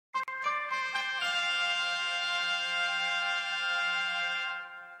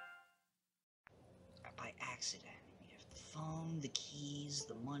home, the keys,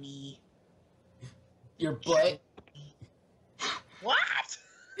 the money. Your butt. What?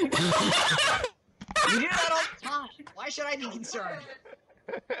 You do that all the time. Why should I be concerned?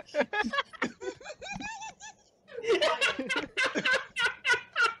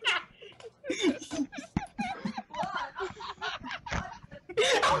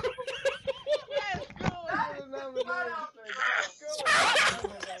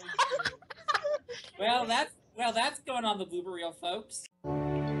 Well, that's going on the blooper reel, folks.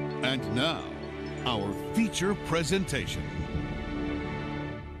 And now, our feature presentation.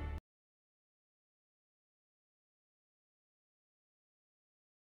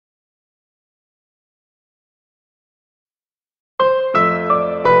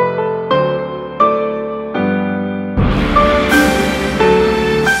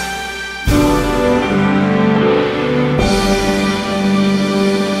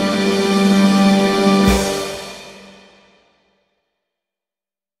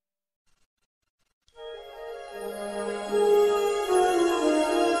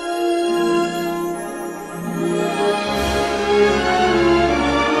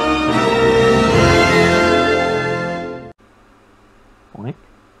 Boink.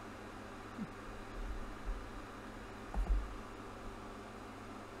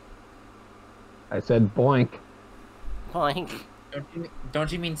 I said boink. Boink.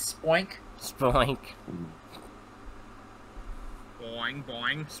 Don't you mean spoink? Spoink. Boing,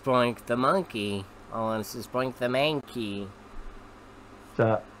 boing. Spoink the monkey. Oh, this is Spoink the mankey.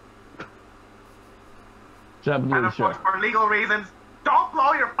 Shut up, And of course, for legal reasons, don't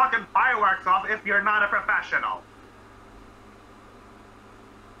blow your fucking fireworks off if you're not a professional.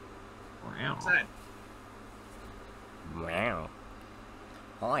 Wow. Said. Wow.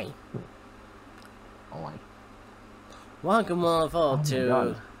 Hi. Boink. Welcome all to...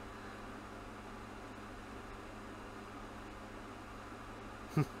 God.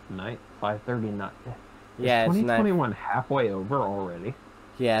 Night 5:30 night. Yeah, it's 2021 halfway over already.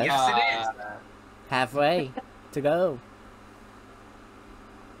 Yes. Yes, it is. Halfway to go.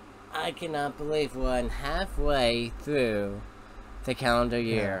 I cannot believe we're halfway through the calendar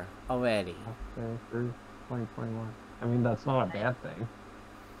year already. Halfway through 2021. I mean, that's not a bad thing.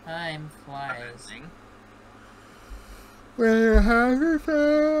 Time flies. We're having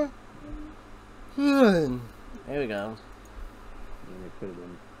fun. There we go. It could have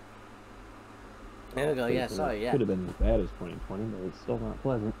been. There we go. Yeah, sorry. Yeah. Could have been as bad as 2020, but it's still not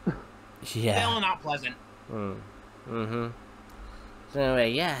pleasant. Yeah. Still not pleasant. Mm-hmm. So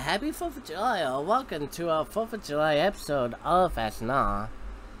anyway, yeah, happy 4th of July, or welcome to our 4th of July episode of SNR.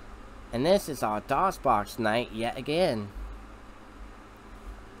 And this is our DOSBox night yet again.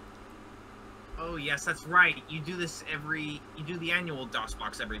 Oh yes, that's right. You do this you do the annual DOS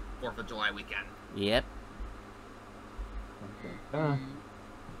box every 4th of July weekend. Yep.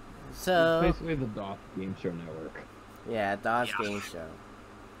 It's So, basically the DOS Game Show Network. yeah, DOS Yeah. Game Show.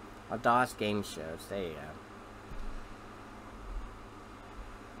 Our DOS Game Shows, there you go.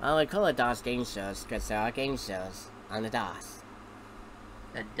 Well, we call it DOS Game Shows because there are game shows on the DOS.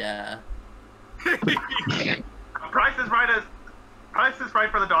 Price is Right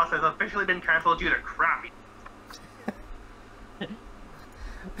for the DOS has officially been cancelled due to crappy.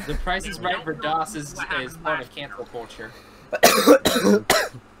 The Price is Right for DOS is part of cancel culture.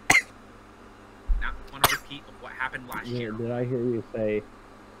 Now, want to repeat of what happened last year? Did I hear you say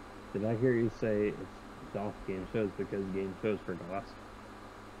it's DOS game shows because game shows for DOS?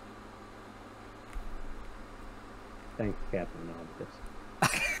 Thanks, Captain Obvious.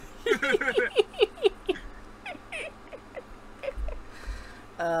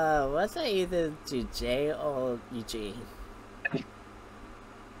 Was that either to Jay or Eugene?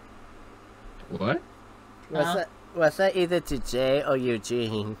 What? Was that either to Jay or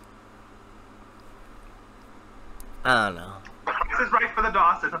Eugene? I don't know. Price is Right for the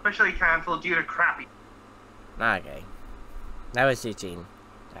DOS is officially cancelled due to crappy. Okay. That was Eugene.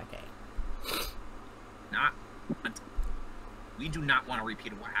 Okay. Not. We do not want to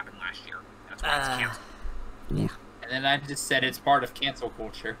repeat of what happened last year. That's why it's canceled. Yeah. And then I just said it's part of cancel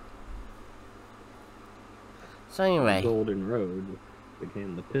culture. So anyway. The Golden Road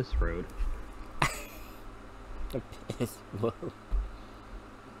became the Piss Road. Whoa.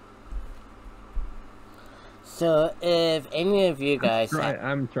 So if any of you guys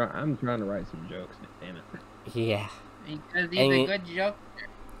I'm trying to write some jokes, damn it. Yeah. Because he's And a you- good joke.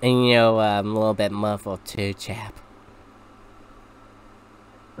 And you know, I'm a little bit muffled too, chap.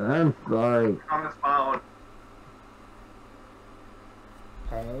 I'm sorry. On this phone.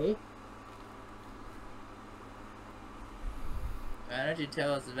 Hey? Why don't you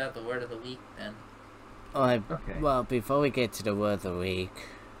tell us about the word of the week then? Alright, Okay. well, before we get to the word of the week,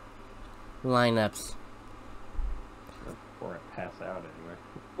 lineups. Before I pass out,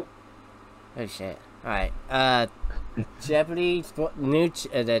 anyway. Oh shit. Alright, Jeopardy,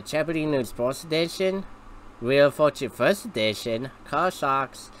 the Jeopardy New Sports Edition, Wheel of Fortune First Edition, Car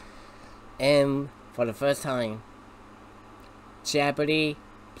Shocks, and for the first time, Jeopardy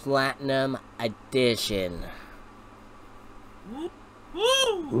Platinum Edition. Woo!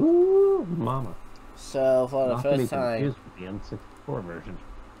 Woo! Ooh, mama. So, for the Not to be first time... confused with the N64 version.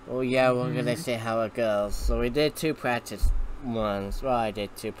 Well, yeah, we're gonna see how it goes. So we did 2 practice ones. Well, I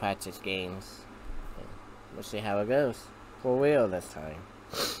did 2 practice games. We'll see how it goes. For real this time.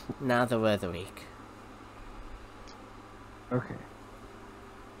 Now the word of the week. Okay.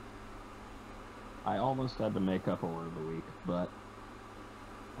 I almost had to make up a word of the week, but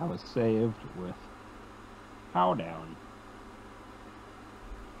I was saved with How Down,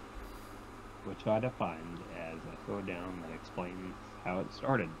 which I defined as a throwdown that explains how it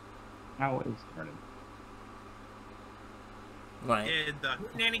started. How it started. Right. Did the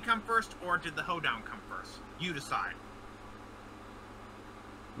nanny come first, or did the hoedown come first? You decide.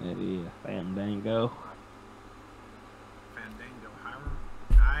 Maybe a Fandango. Fandango, however,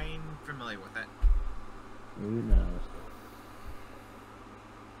 I'm familiar with it. Who knows?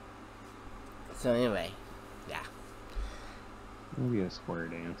 So anyway, yeah. Maybe a square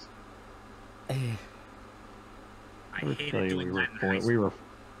dance. I Ever hated tell you doing that in high school. we were.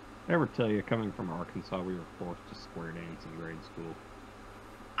 Ever tell you, coming from Arkansas, we were forced to square dance in grade school.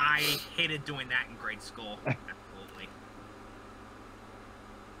 I hated doing that in grade school. Absolutely.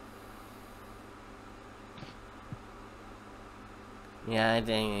 Yeah, I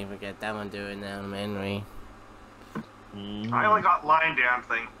didn't even get that one doing in elementary. I only got line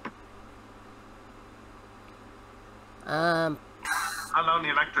dancing. Um, I learned the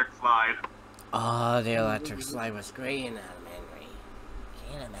electric slide. oh, the electric slide was great in elementary.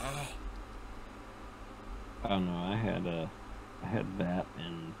 Can't imagine. I don't know. I had that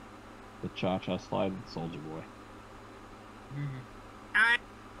and the cha-cha slide with Soldier Boy. I've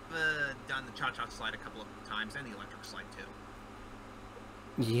done the cha-cha slide a couple of times, and the electric slide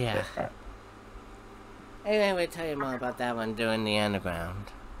too. Yeah. Anyway, we'll tell you more about that one doing the underground.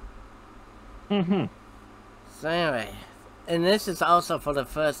 Mm-hmm. So anyway, and this is also for the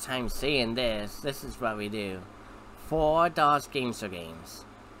first time seeing this. This is what we do. 4 DOS games.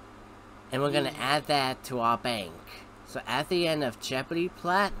 And we're gonna add that to our bank. So at the end of Jeopardy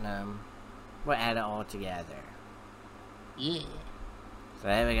Platinum, we'll add it all together. Yeah. So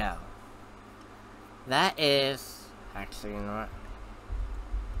there we go. That is... Actually, you know what?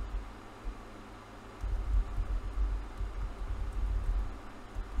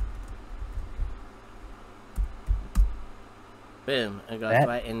 Boom. It goes That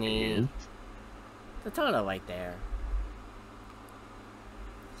right in the total right there.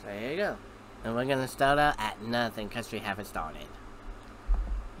 So there you go. And we're gonna start out at nothing because we haven't started.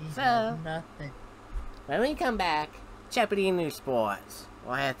 So, nothing. when we come back, Jeopardy New Sports.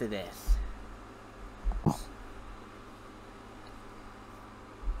 Right after this.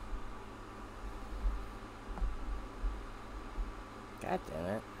 God damn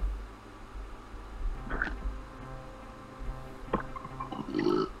it.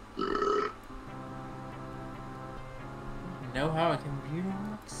 Know how a computer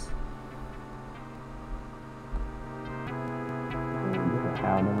works?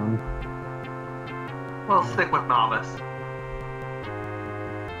 How down? We'll stick with novice.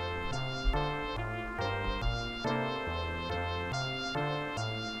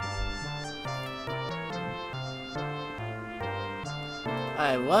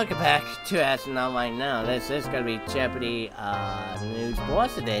 Alright, welcome back to SNR Night now. This is gonna be Jeopardy New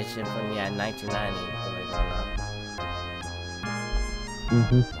Sports Edition from 1990, believe it or not.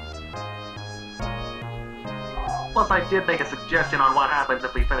 Mm-hmm. Plus, I did make a suggestion on what happens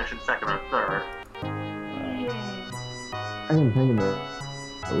if we finish in second or third. I can think of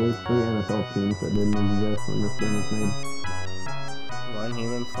at least 3 NFL teams that didn't exist when this game was made. 1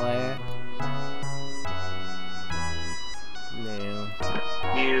 human player. New.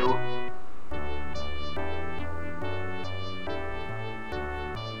 You.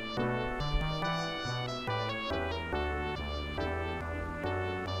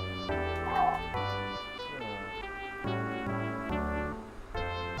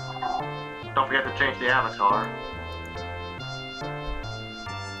 Don't forget to change the avatar.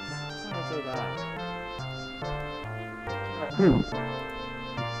 How do that?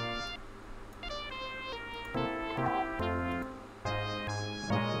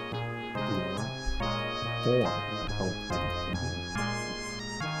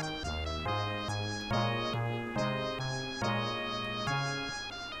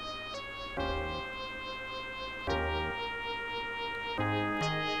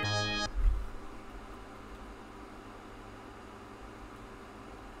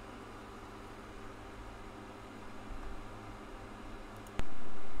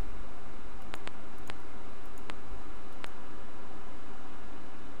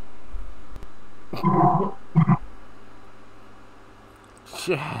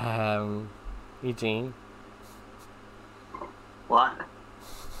 Eugene, What?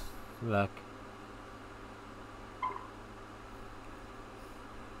 look.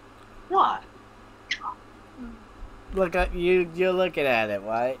 What? Look at you. You're looking at it,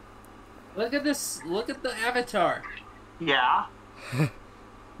 right? Look at this. Look at the avatar. Yeah?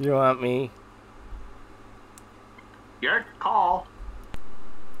 You want me? Your call.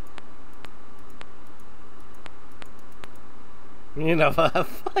 You know what?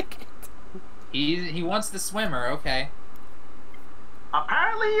 Fuck it. He wants the swimmer. Okay.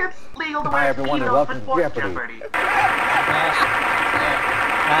 Apparently it's legal to Hi, wear everyone, and speedos welcome to before Jeopardy.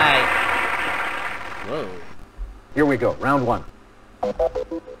 Hi. Whoa. Here we go, round one.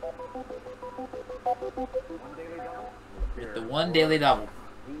 The one daily double.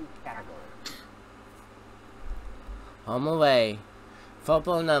 Home away.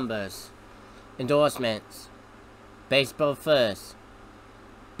 Football numbers. Endorsements. Baseball first.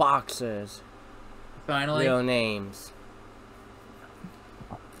 Boxers. Finally. Real names.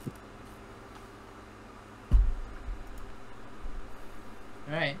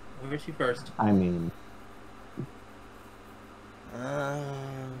 All right. Where's she first? I mean,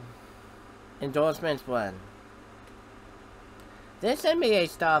 Endorsements 1. This NBA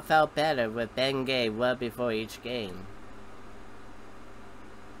star felt better with Ben Gay well before each game.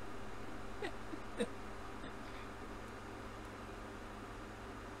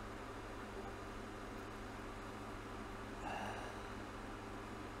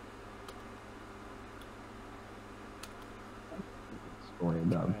 story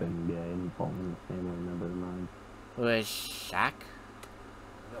about Ben Gay and falling a family member of mine. Who is Shaq?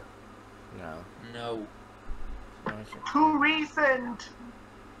 No. No. Too recent.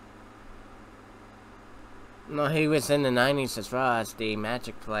 No, he was in the 90s as well as the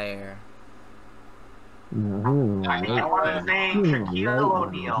Magic player. No, I want to say Shaquille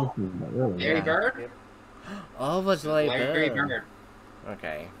O'Neal. Larry Yeah. Bird. Oh, it was Larry Larry Bird. Bird.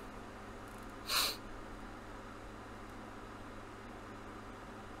 Okay.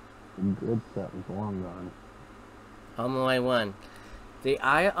 Good stuff is long gone. Home away 1. The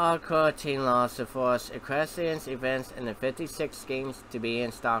IR quarantine laws to force equestrian events in the 56 games to be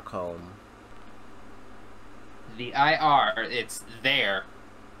in Stockholm. The IR. It's there.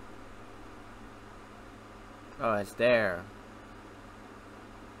 Oh, it's there.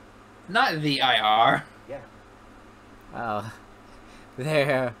 Not the IR. Oh.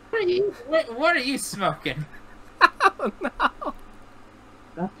 There. What are you smoking? Oh, no.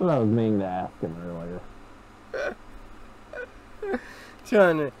 That's what I was meaning to ask him earlier.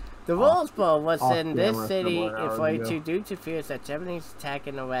 John, the Rose Bowl was off in this camera city somewhere in hours 42 ago. due to fears that Japanese attack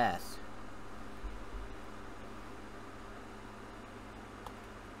in the West.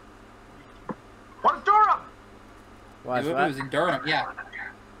 What's Durham? Was It what? was in Durham. Yeah.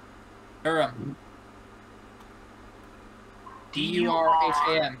 Durham.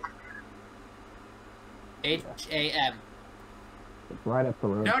 Durham. HAM. It's right up the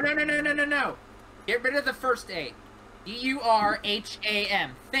road. No. Get rid of the first A.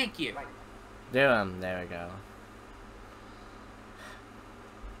 Durham. Thank you. Durham, there we go.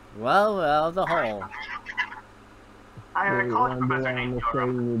 Well, the whole. I had a college professor I'm named gonna say you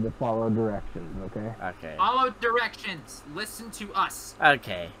Durham. need to follow directions, okay? Okay. Follow directions. Listen to us.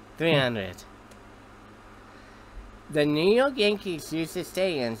 Okay, 300. The New York Yankees used the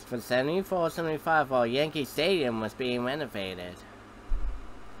stadiums for 74-75 while Yankee Stadium was being renovated.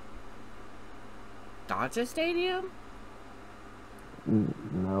 Dodger Stadium?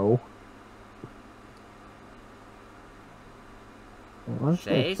 No. What's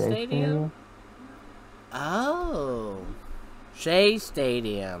Shea the Stadium? Oh. Shea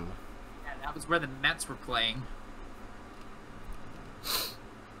Stadium. Yeah, that was where the Mets were playing.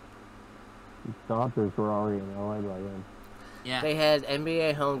 Dodgers were already in LA by then. Yeah. They had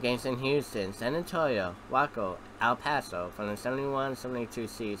NBA home games in Houston, San Antonio, Waco, El Paso from the 71-72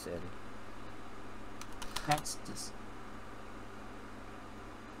 season. That's just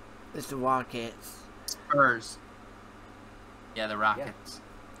It's the Rockets. Spurs. Yeah, the Rockets.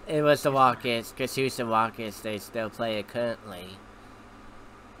 It was the Rockets, because Houston Rockets, they still play it currently.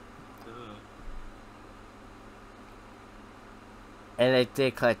 And they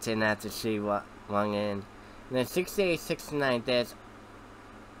did clutch in after she won in. And then 68-69, there's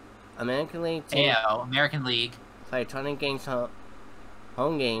American League team Yeah, American League. play 20 games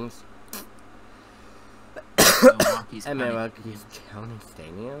home games Milwaukee's at County- Milwaukee's County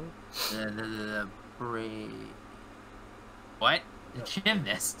Stadium. The what? The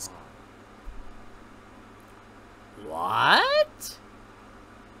Gymnasts. What?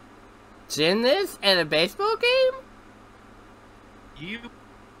 Gymnast at a baseball game? You.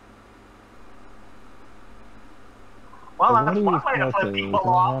 Well, What that's are you one way to flip smoking? people Can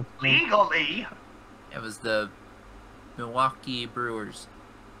I off have some? legally. It was the Milwaukee Brewers.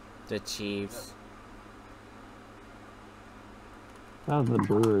 The Chiefs. How's the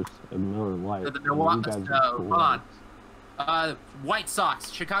Brewers and Miller Lite? The You Milwaukee. guys are Hold on. cool. White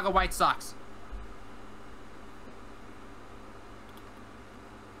Sox. Chicago White Sox.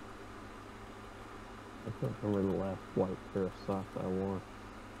 I can't remember the last white pair of socks I wore.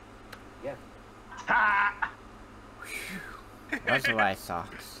 Ha! What's the White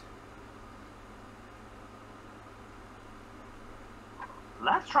Sox?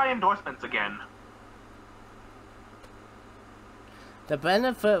 Let's try endorsements again. The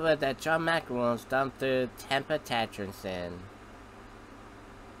blended footwear that John McEnroe's dumped through Tampa Tatchinson.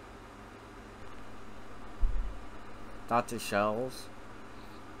 Dr. Scholl's.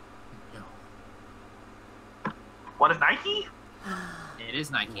 What is Nike? It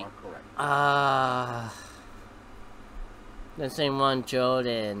is Nike. The same one,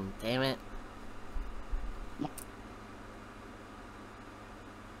 Jordan. Damn it.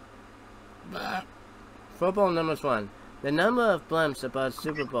 Football numbers 1. The number of blimps above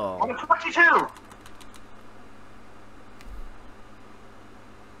Super Bowl. 122.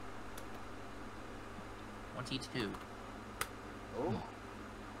 22. Oh.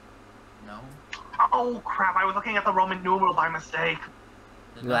 No. Oh crap! I was looking at the Roman numeral by mistake.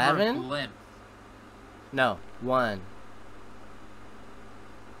 The number 11? of blimp. No, 1.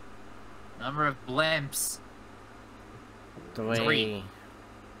 Number of blimps. 3.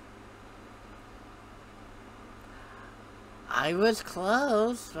 I was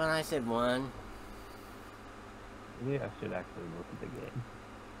close when I said 1. Maybe I should actually look at the game.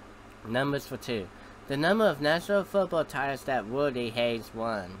 Numbers for 2. The number of national football titles that Woody Hayes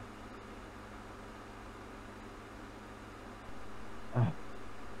won. Uh.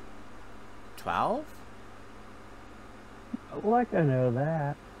 12? Like I know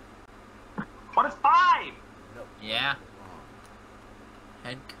that. What is 5? Yeah.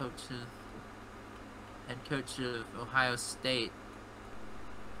 Head coach of Ohio State.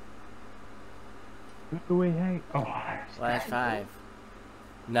 Who do we hate? Oh, Last 5.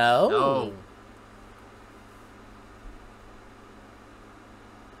 No. No.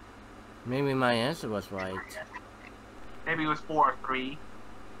 Maybe my answer was right. Maybe it was 4 or 3.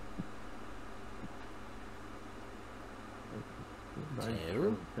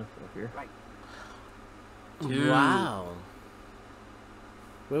 Two? Right. 2. Wow.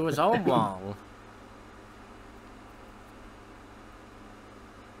 We was all wrong.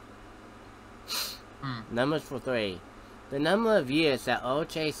 Numbers for 3. The number of years that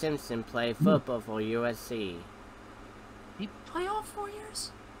O.J. Simpson played football for USC. He play all 4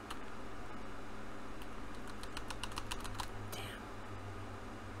 years?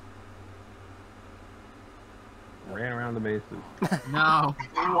 Ran around the bases. No.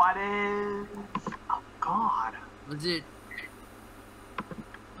 What is? Oh God. Was it?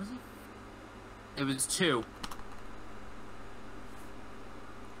 It was 2.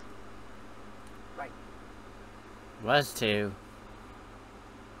 Was 2.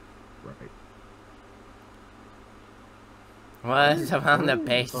 Right. Was around the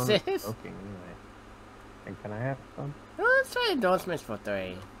bases. Okay, anyway. And can I have some? Let's try endorsements for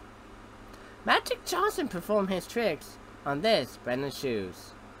 3. Magic Johnson performed his tricks on this Brandon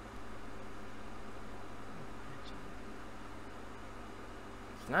shoes.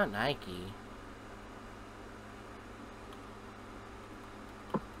 It's not Nike.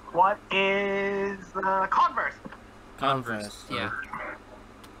 What is Converse? Converse. Yeah.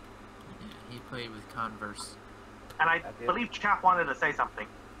 He played with Converse. And I believe Chap wanted to say something.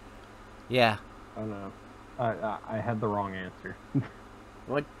 Yeah. Oh no. I had the wrong answer.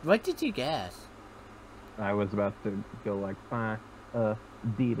 What did you guess? I was about to go like, fine.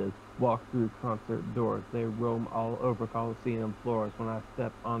 Adidas walk through concert doors. They roam all over Coliseum floors when I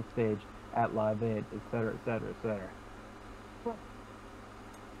step on stage at Live Aid, etc., etc., etc.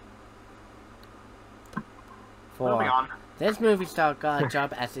 4. Moving on. This movie star got a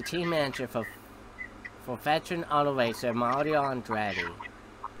job as the team manager for veteran auto racer Mario Andretti.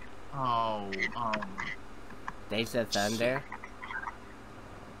 Oh, Days of Thunder.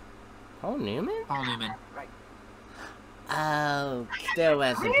 Paul Newman? Paul Newman. Oh, still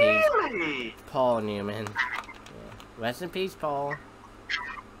rest in peace. Really? Paul Newman. Yeah. Rest in peace, Paul.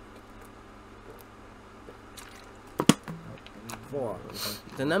 4.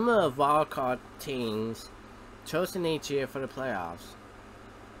 The number of wildcard teams chosen each year for the playoffs.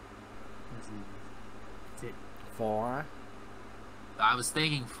 4. I was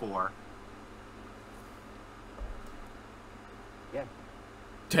thinking 4.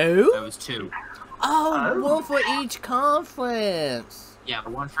 2? That was 2. Oh, one for each conference. Yeah,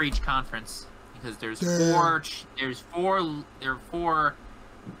 one for each conference because there are 4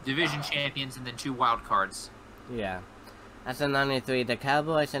 division champions and then 2 wild cards. Yeah. As a 93, the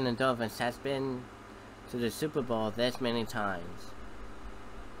Cowboys and the Dolphins has been to the Super Bowl this many times.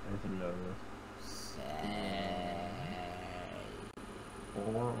 I didn't know this. 4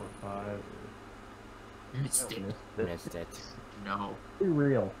 or 5. Missed it. Missed it. No. Too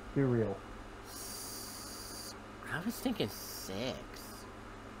real. Too real. I was thinking 6.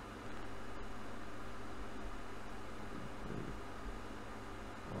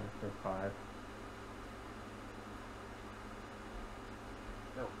 5.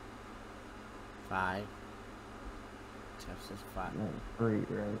 No. 5. Jeff says 5. 3,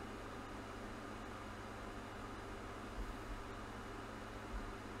 right?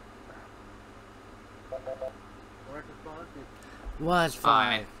 Correct response is Was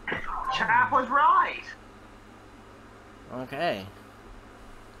 5. Chap was right. Okay.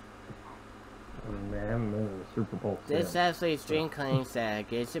 Man, I'm in the Super Bowl. This athlete's dream claims that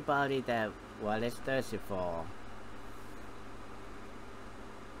gives the body that what it's thirsty for.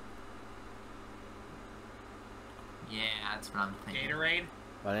 Yeah, that's what I'm thinking. Gatorade?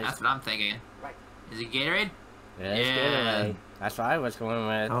 That's what I'm thinking. Right. Is it Gatorade? Yeah. Yeah. That's what I was going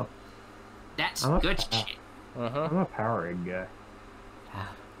with. Oh, That's I'm a- good shit. I'm a Powerade guy.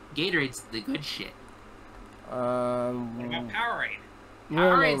 Gatorade's the good shit. What about Powerade?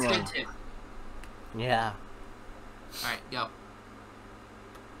 Powerade's good too. Yeah. Alright, go.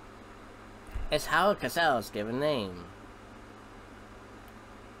 It's Howard Cosell's given name.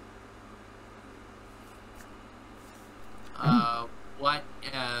 What,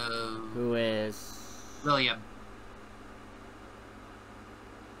 Who is... William.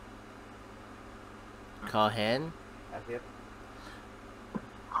 Cohen? that's it.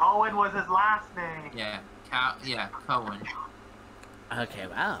 Cohen was his last name. Yeah, Cohen. Okay,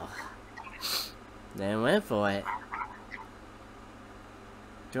 wow. Then went for it.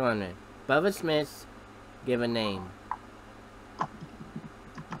 200. Bubba Smith's given name.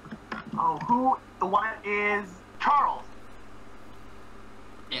 Oh, what is Charles?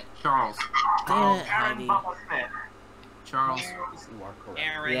 Yeah, Charles. Damn it, Aaron Heidi. Bubba Smith. Charles. You are correct.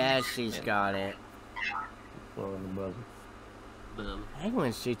 Aaron. Yeah, she's got it. Blowing the buzzer. Boom. I think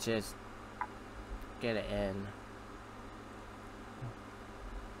when she just get it in.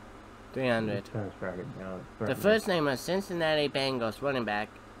 300. Tennis racket down. The first name of Cincinnati Bengals running back,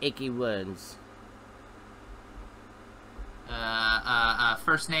 Icky Woods.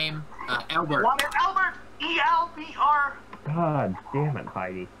 First name, Albert. What is Albert? E-L-B-R. God damn it,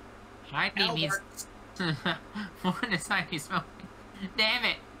 Heidi. Heidi means... What is Heidi smoking? Damn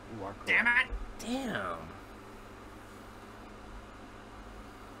it! You are correct. Damn it! Damn.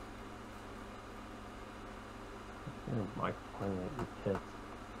 Mike playing with your tits.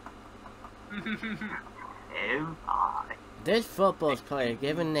 Oh, my. This football player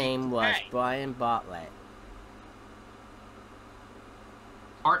given name was Hey. Brian Bartlett.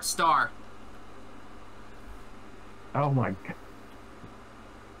 Art Star. Oh my god.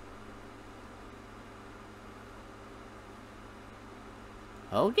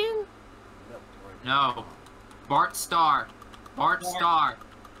 Hogan? No. Bart Starr. Bart Starr.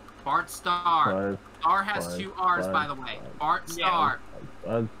 Bart Starr. Buzz, Star has Buzz, 2 R's, Buzz, by the way. Buzz. Bart Yeah. Starr.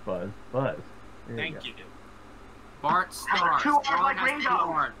 Buzz. There Thank go. you. Bart Starr. 2 R's Star like has 2 Ringo.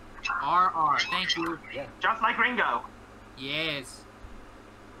 R's. R. Thank you. Just like Ringo. Yes.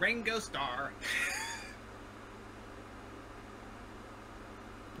 Ringo Starr.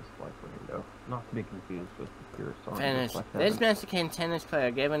 Just like Ringo. Not to be confused with the pure song. Finish. Just like This heaven. Mexican tennis player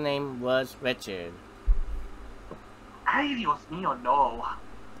given name was Richard. Ay, Dios mío, no.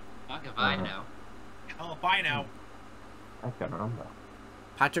 Fuck if I know. Hell if I know. I can remember.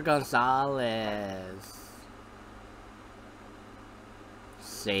 Patrick Gonzalez.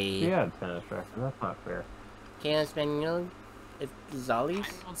 See. He had a tennis racket. That's not fair. Can Espanol Gonzalez?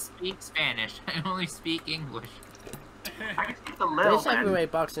 I don't speak Spanish. I only speak English. I can speak a little This bit.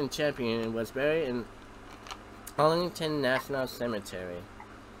 heavyweight boxing champion was buried in Arlington National Cemetery.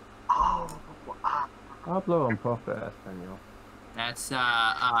 Oh, Pablo and Profe Espanol. That's,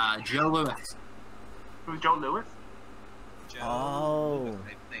 Joe Louis. who's Joe Louis? Joe, Oh.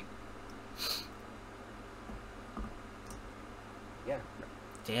 I think. Yeah.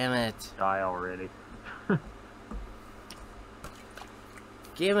 Damn it. Die already.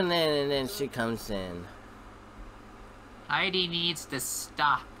 Given in and then she comes in. Heidi needs to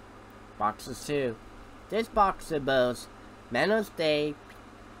stop. Boxers 2. This boxer boasts Manos de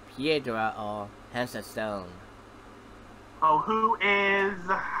Piedra or Hands of Stone. Oh, who is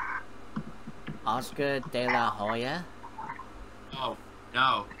Oscar De La Hoya. Oh,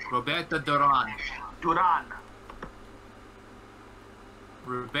 no. Roberto Duran. Duran?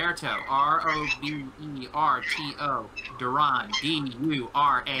 Roberto. R-O-B-E-R-T-O. Duran.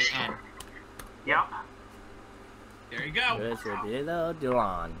 D-U-R-A-N. Yep. There you go. Roberto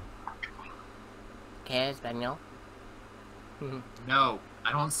Duran. ¿Qué español? No,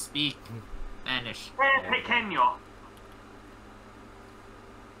 I don't speak Spanish. Pequeño.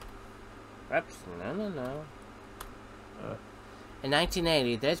 Oops, no. In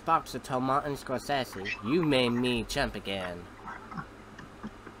 1980, this boxer told Martin Scorsese, "You made me chump again."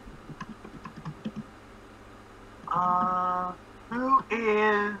 Who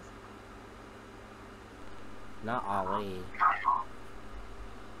is Not Ali.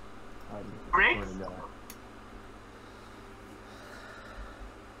 Briggs?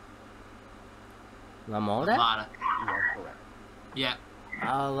 LaMotta? LaMotta. You are correct. Yeah.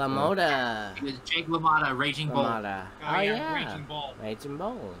 Oh, LaMotta. It was Jake LaMotta, Raging Bull. LaMotta. Oh, yeah, Raging Bull. Raging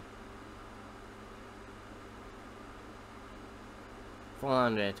Bull.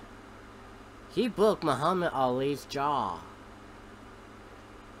 400. He broke Muhammad Ali's jaw.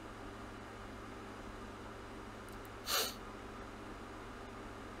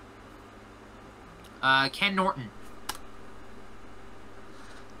 Ken Norton.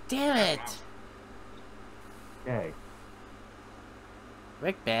 Damn it! Okay.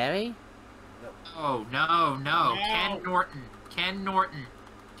 Rick Barry? Oh, no. Ken Norton. Ken Norton.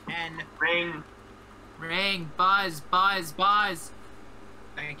 And Ring? Buzz.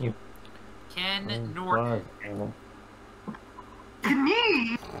 thank you. Ken Norton.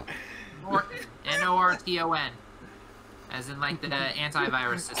 Me? Norton. N-O-R-T-O-N. As in, like, the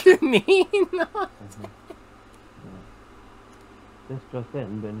antivirus system. Canino? This just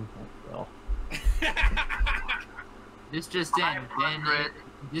in, Ben. Well, This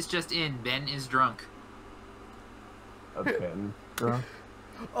just in, Ben is drunk. a Ben drunk.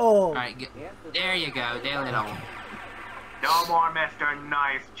 Oh! Alright, there you go, there it all. No more Mr.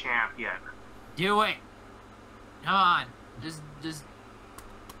 Nice Champion. Do it! Come on. Just,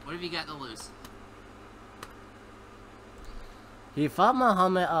 what have you got to lose? He fought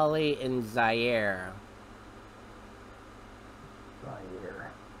Muhammad Ali in Zaire.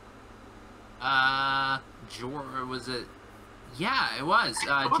 George, was it? Yeah, it was.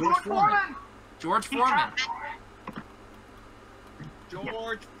 George George Foreman. Foreman. George Foreman.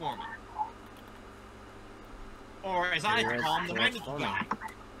 George Foreman. Or as I like to call him, the George Mikey Foreman. guy.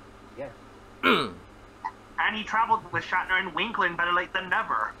 Yes. And he traveled with Shatner and Winkler in Better Late Than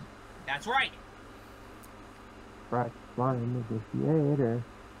Never. That's right. Right, flying negotiator.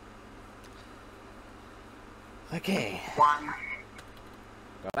 Okay. One.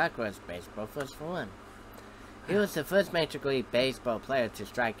 Go backwards, baseball first for one. He was the first Major League Baseball player to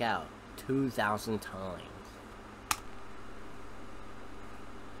strike out 2,000 times.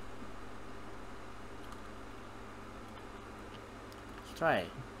 Let's try it.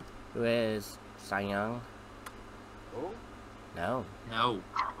 Who is Cy Young? Oh? No. No.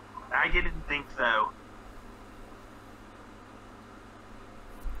 I didn't think so.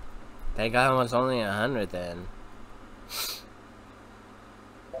 That guy was only 100 then.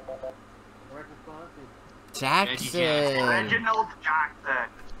 Correct response is Jackson! Reginald Jackson.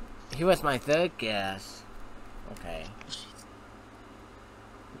 He was my third guess. Okay.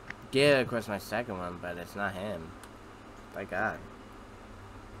 Garrick was my second one, but it's not him. Thank God.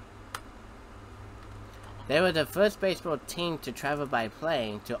 They were the first baseball team to travel by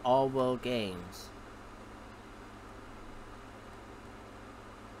plane to all World Games.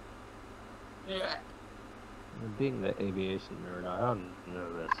 Yeah. Being the aviation nerd, I don't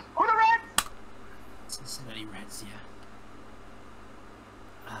know this. Who the Reds? Cincinnati Reds, yeah.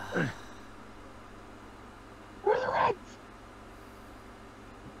 Who the Reds?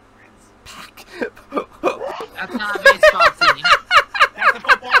 Pack. That's not a baseball team. That's the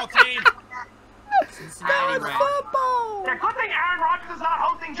football team. Cincinnati Reds. Football! Yeah, good thing Aaron Rodgers is not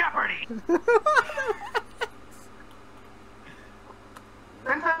hosting Jeopardy.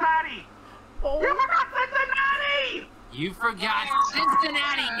 Cincinnati. Oh. You forgot Cincinnati. You forgot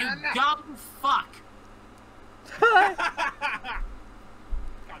Cincinnati, you dumb fuck. God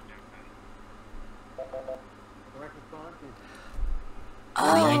damn correct response is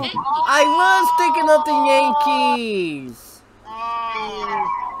Oh, I was thinking of the Yankees.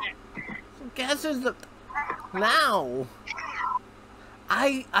 Oh, Guess who's the now?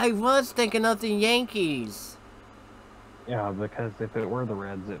 I was thinking of the Yankees. Yeah, because if it were the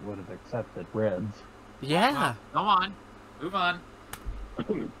Reds, it would have accepted Reds. Yeah, Go on. Move on.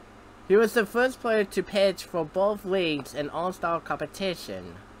 He was the first player to pitch for both leagues in All-Star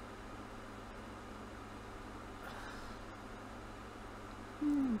competition.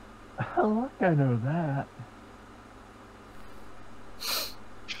 Oh, I know that.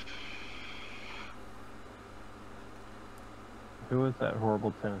 Who was that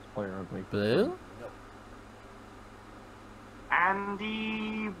horrible tennis player on me? Blue?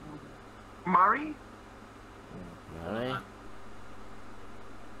 Andy Murray? Really?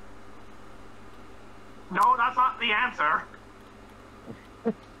 No, that's not the answer.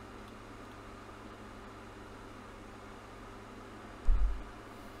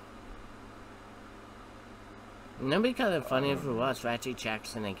 It'd be kind of funny if it was Reggie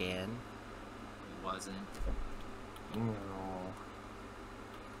Jackson again. It wasn't. No.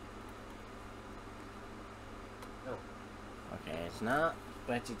 Okay, it's not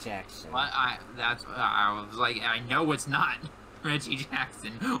Reggie Jackson. What? I was like, I know it's not Reggie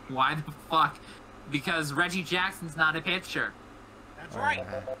Jackson. Why the fuck? Because Reggie Jackson's not a pitcher. That's right.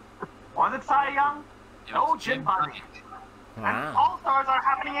 Was it Cy Young? It No, was Jim Bryant. Bryant. And Wow. All-Stars are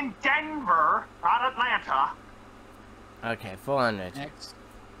happening in Denver, not Atlanta. Okay, 400. Next.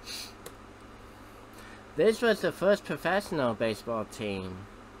 This was the first professional baseball team.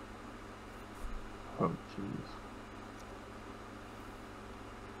 Oh, jeez.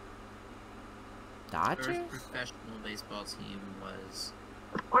 Dodgers? First professional baseball team was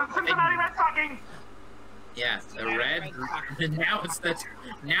Was it Cincinnati Red Stockings? the Reds.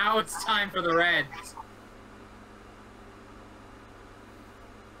 Now it's time for the Reds.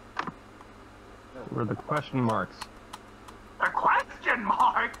 Where are the question marks? The question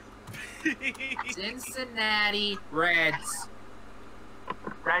marks? Cincinnati Reds.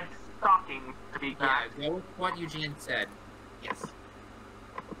 Red Stockings, to be Yeah, exact. go with what Eugene said. Yes.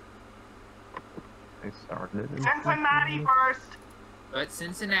 They started in Cincinnati first. But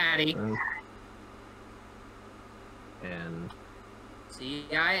Cincinnati. And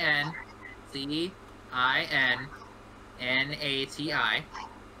Cincinnati.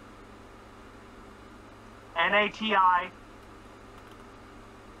 NATI.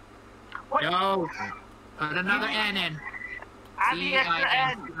 What? No. Put another N in. Add the extra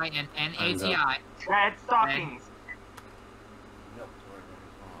N. Cincinnati. Red Stockings. No, sorry, that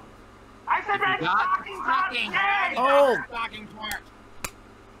is wrong. I said Red got Stockings, not stocking. Red. Oh! Stocking part.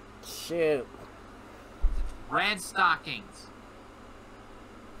 Shoot. Red Stockings.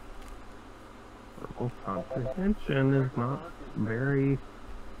 verbal comprehension is not very...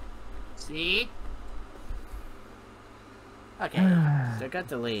 See? Okay, so got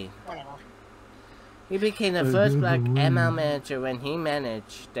the lead. Whatever. He became the first black ML manager when he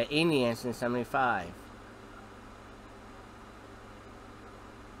managed the Indians in '75.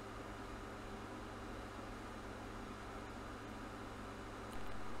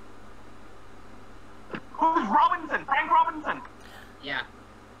 Who's Robinson? Frank Robinson. Yeah.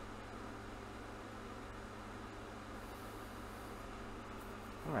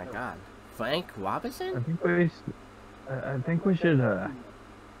 Oh my god. Frank Robinson? I think we should... I think we should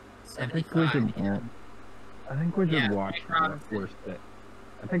Yeah, watch Frank what Robinson. we're saying.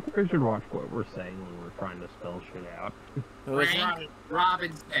 I think we should watch what we're saying when we're trying to spell shit out. Who is it? Frank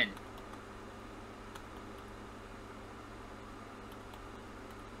Robinson.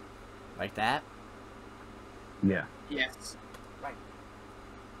 Like that? Yeah. Yes.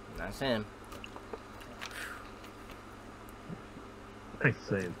 That's him. Nice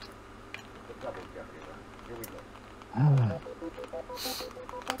save. The double jeopardy round. Here we go.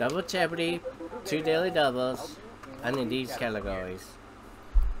 Double Jeopardy, 2 daily doubles, under these categories.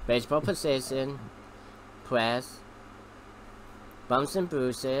 Baseball position, press, bumps and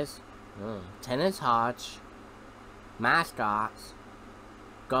bruises, tennis hodge, mascots,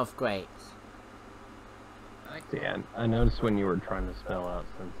 golf grades. Yeah, I noticed when you were trying to spell out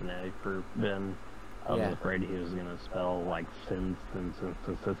Cincinnati for Ben, I was Yeah. afraid he was gonna spell like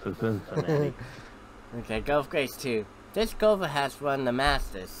Cincinnati. Okay, golf grades 2. This golfer has won the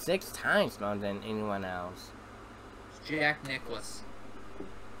Masters 6 times more than anyone else. Jack Nicklaus.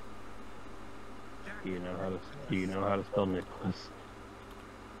 Do you know how to spell Nicholas?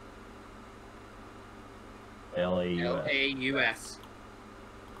 L-A-U-S.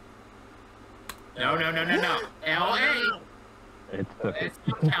 L-A-U-S. No. L-A. It's It's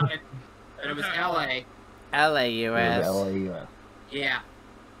not counted. But it was L-A. LAUS. L-A-U-S. Yeah.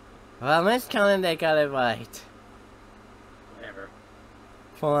 Well, Miss Cullen, they got it right. Whatever.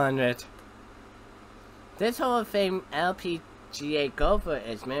 400. This Hall of Fame LPGA golfer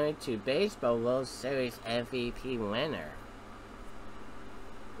is married to Baseball World Series MVP winner.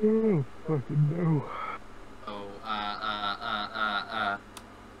 Oh, fucking no. Oh,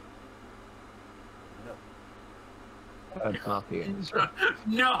 That's not the answer.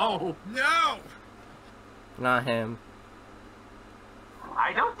 No! No! Not him.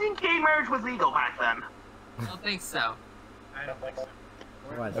 I don't think gay marriage was legal back then. I don't think so. I don't think so.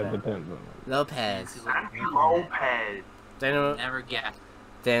 What's That that? depends on Lopez. Sandy Lopez. Didn't Never guess.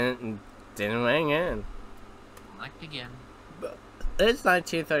 ring in. Like again. This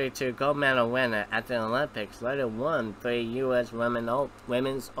 1932 gold medal winner at the Olympics later won 3 U.S.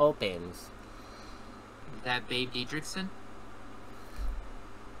 Women's Opens. Is that Babe Dietrichson?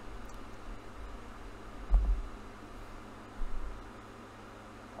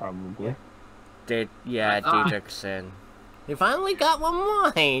 probably. Yeah, I thought- Dietrichson. He finally got one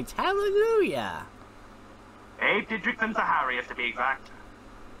right! Hallelujah! Abe Didrikson Saharius, to be exact.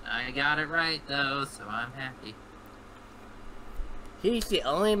 I got it right though, so I'm happy. He's the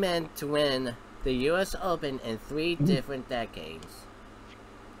only man to win the U.S. Open in 3 different decades.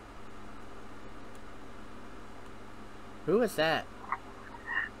 Who was that?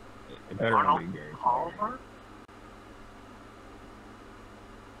 It better not Arnold be Gary. Palmer?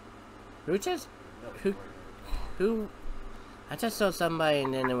 Who just... Who... I just saw somebody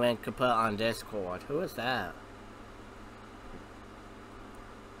and then it went kaput on Discord. Who was that?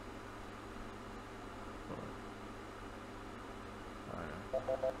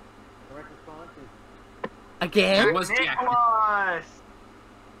 Correct response is Again? It was Jack. Nicholas!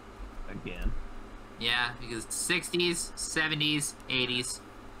 Again. Yeah, because 60s, 70s, 80s.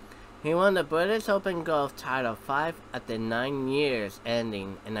 He won the British Open Golf title 5 at the 9 years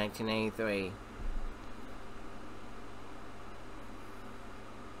ending in 1983.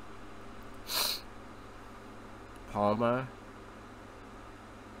 Palmer,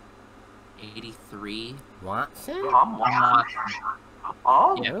 83. Watson? Tom Watson.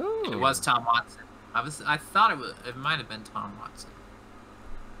 Oh, Yeah, Ooh. it was Tom Watson. I thought it might have been Tom Watson.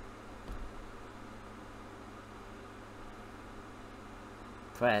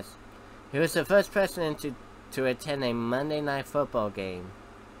 Press. He was the first president to attend a Monday Night Football game.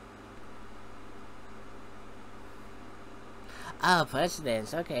 Oh,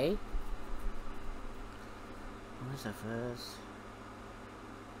 presidents, okay. Who was the first?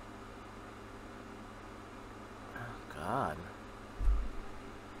 Oh, God.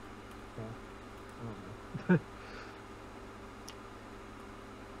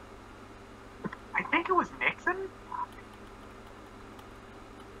 I think it was Nixon?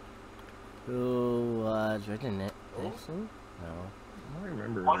 Who was written Nixon? No. I don't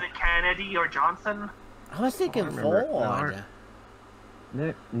remember. Was it Kennedy or Johnson? I was thinking remember. Ford.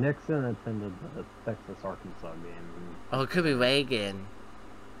 Nixon attended the Texas-Arkansas game. Oh, it could be Reagan.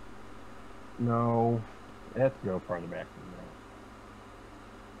 No, it has to go farther back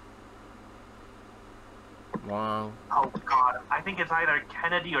than that. Wrong. Oh god, I think it's either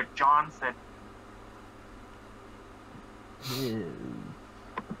Kennedy or Johnson. Is...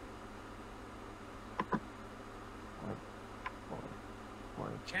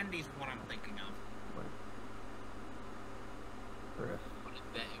 Kennedy's what I'm thinking of.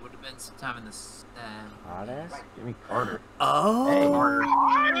 It would have been sometime in the... Carter? Jimmy Carter.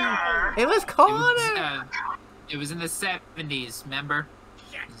 Oh! It was Carter! It was in the 70s, remember?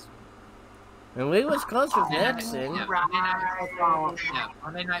 And we was close with Nixon. Yeah,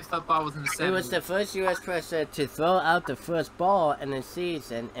 Monday Night Football was in the 70s. He was the first U.S. president to throw out the first ball in the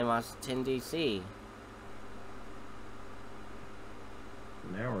season in Washington, D.C.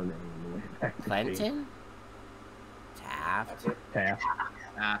 Now we're going the way back to Clinton? Taft? Taft.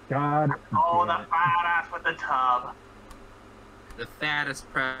 Uh, God. Oh, damn the it. fat ass with the tub. the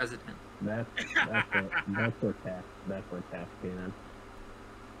fattest president. That's where Taft came in.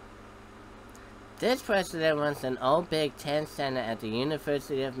 This president was an old Big Ten center at the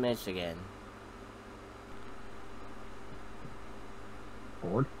University of Michigan.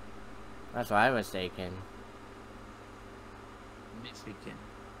 Ford. That's what I was thinking. Michigan.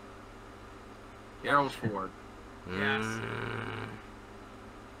 Gerald Ford. Yes.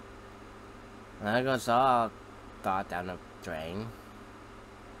 That goes all thought down the drain.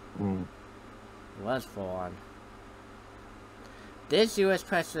 Mm. It was Ford. This U.S.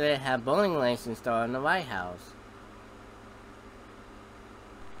 president had bowling lanes installed in the White House.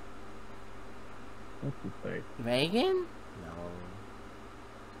 What's his face? Reagan?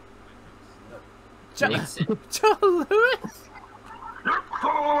 No. Nixon. Joe Lewis?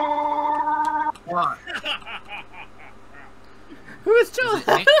 What? Who is Joe Was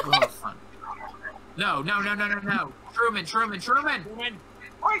it Lewis? Nick- oh, no. Truman. Win.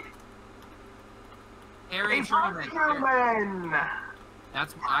 Wait, Harry it's Truman. Truman!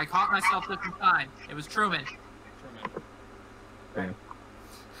 That's I caught myself different time. It was Truman. Truman.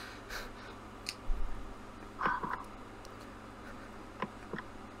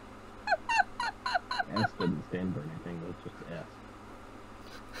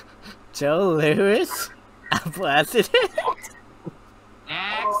 Joe Lewis, a president?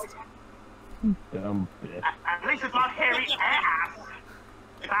 Next. Dumb bitch. At least it's not hairy ass.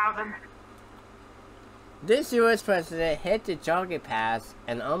 1,000. This U.S. president hit the jogging pass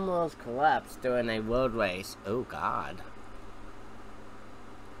and almost collapsed during a road race. Oh, God.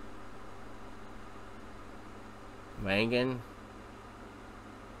 Reagan.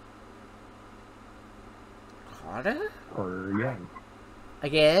 Carter? Or yeah.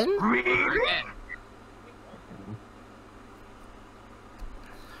 Again? Again.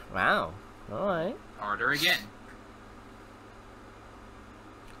 Wow. Alright. Harder again.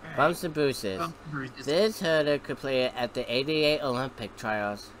 Bumps and bruises. Bump and bruises. This hurdle completed at the 88 Olympic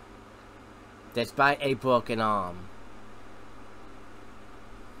trials, despite a broken arm.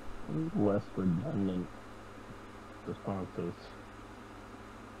 Less redundant responses.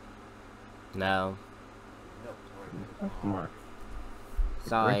 No. Mark.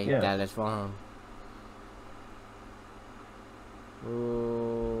 Sorry, Yeah. that is wrong.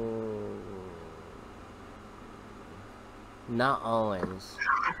 Ooh. Not Owens.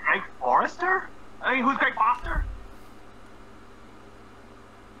 Greg Forrester? I mean, who's Greg Foster?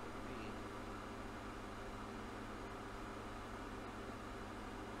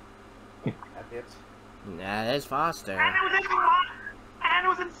 That is Foster. And it was in and it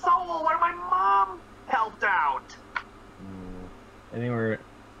was in Seoul where my mom helped out. Anywhere,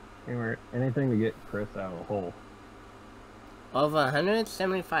 anything to get Chris out of a hole. Over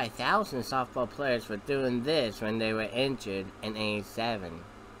 175,000 softball players were doing this when they were injured in '87.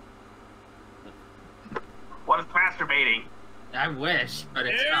 What is masturbating? I wish, but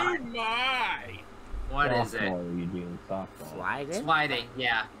it's not. my! What is it? Softball, Eugene, softball. Sliding? Sliding,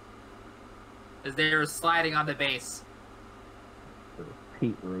 yeah. Because they were sliding on the base. For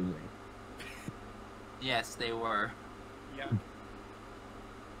Pete Rosing. Yes, they were. Yeah.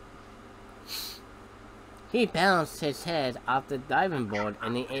 He bounced his head off the diving board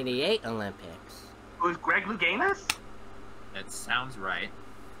in the '88 Olympics. Who's Greg Louganis? That sounds right.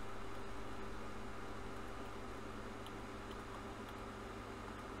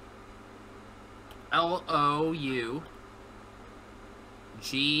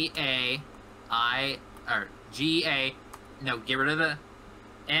 L-O-U-G-A-I... or G-A... No, get rid of the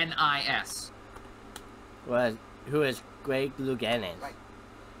N-I-S. Who is Greg Louganis?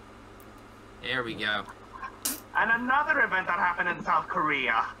 There we go. And another event that happened in South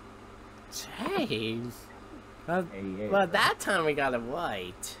Korea. Jeez. Hey, Well, that time we got it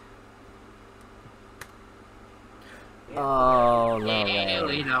right. Oh, no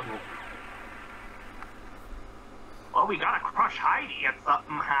Daily way. double. Well, we gotta crush Heidi at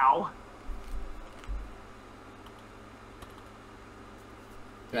somehow.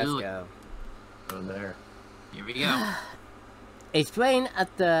 Let's Ooh. go. Go there. Here we go. Explain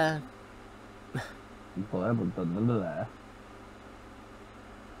at the... Blah, blah, blah, blah, blah.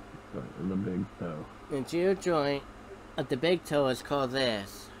 The big toe. The geo joint at the big toe is called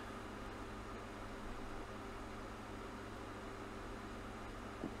this.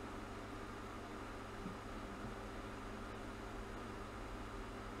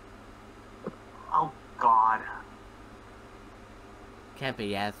 Oh, God. Can't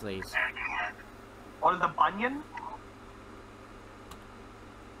be athletes. What is the bunion?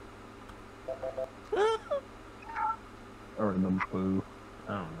 Or the boo.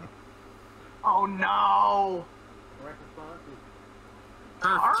 I don't know. Oh, no. Correct response is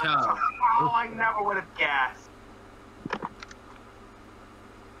Turf toe. Oh, I never would have guessed.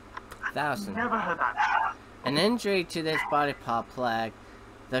 1,000. Never heard that. An injury to this body part plagued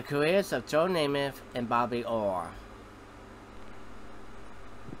the careers of Joe Namath and Bobby Orr.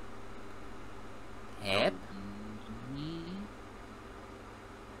 Hip?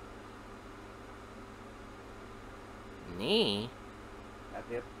 Knee?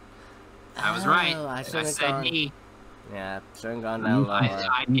 that's it. I was right. Oh, I I should've said gone. knee. Yeah, should've gone down lower.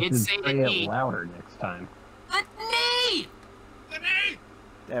 I You did should say the it knee. louder next time. The knee! The knee!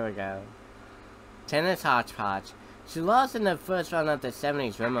 There we go. Tennis hodgepodge. She lost in the first round of the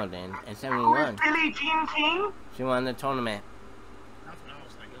 '70s Wimbledon in Who is '71. Billie Jean King? She won the tournament. Nothing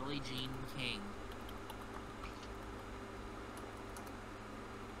else like Billie Jean King.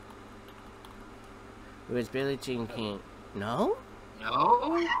 It was Billie Jean King. No?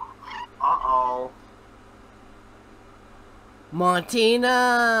 No? Uh-oh.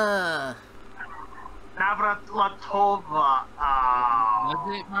 Martina! Navratilova.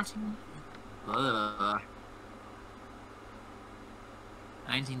 Was it Martin?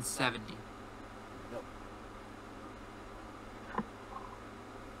 1970.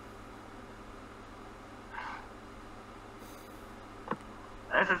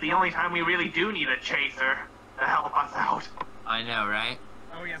 This is the only time we really do need a chaser to help us out. I know, right?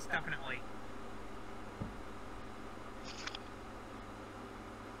 Oh yes, definitely.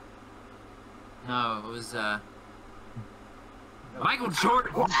 No, it was Michael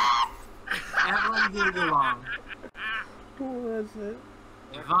Jordan. Evelyn Googalong. Who was it?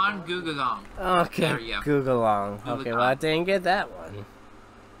 Yvonne Googalong. Okay, There you go. Googalong. Googalong. Okay, well I didn't get that one.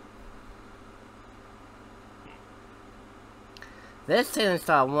 This tennis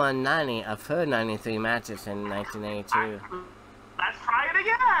star won 90 of her 93 matches in 1982. Let's try it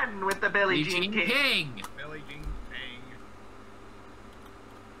again with the Billie Jean King. King. Billie Jean King.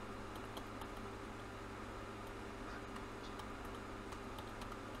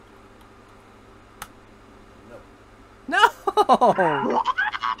 No!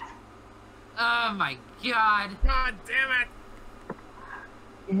 Oh my god. God damn it!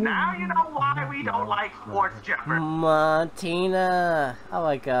 Now you know why we don't like sports, Jeffrey. Martina! Oh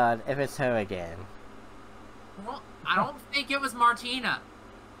my god, if it's her again. Well, I don't think it was Martina.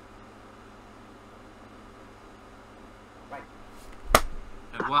 Right.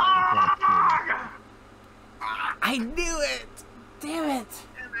 It was. I knew it! Damn it!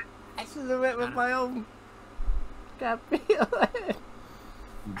 I should have went with my own gut feeling.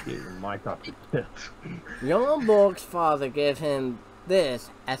 You gave him my top tips. Young Borg's father gave him this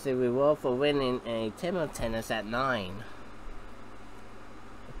as a reward for winning a table tennis at 9.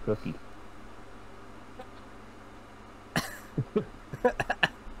 A cookie.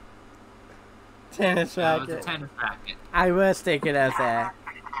 Tennis It was a racket. tennis racket. I was thinking of that.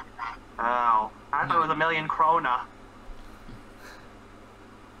 Oh, I thought it was a million krona.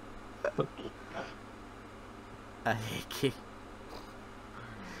 A hickey.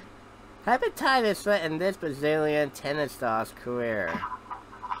 Hepatitis threatened this Brazilian tennis star's career.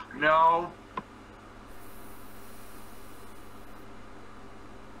 No.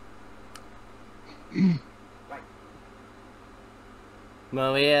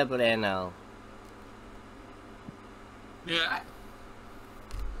 Maria Bueno. Yeah.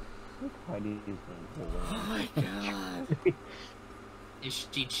 Heidi's been Oh my god. Is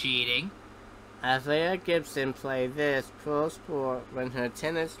she cheating? Isaiah Gibson played this pro sport when her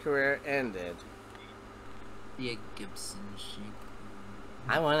tennis career ended. Yeah, Gibson. She.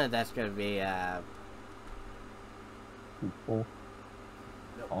 I wonder if that's gonna be people.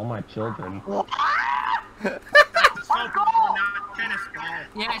 All my children. Not tennis ball.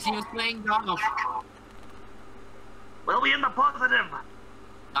 Yeah, she was playing golf. We'll be in the positive.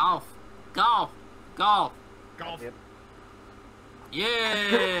 Golf. Golf. Golf. Golf. Yep.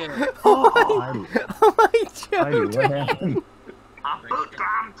 Yeah. Heidi, Oh my Heidi, what children! happened? About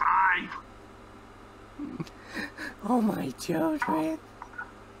damn time. Oh my children!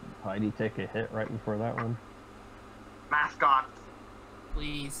 Heidi take a hit right before that one? Mascots.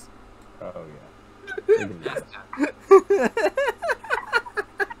 Please. Oh yeah. Big and That's yes.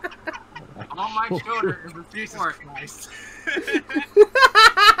 all my children is a Jesus sport. Christ.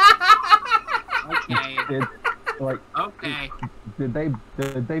 Okay. Did, like, Okay. did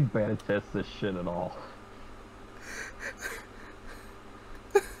they beta test this shit at all?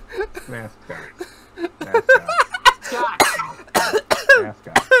 Mascot. Mascot. Scott.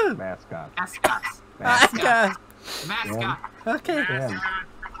 Mascot. Mascot. Mascots. Mascot. Mascot. Okay, Ben.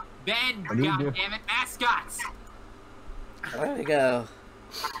 Ben. What do you do? Goddammit. Mascots. there we go.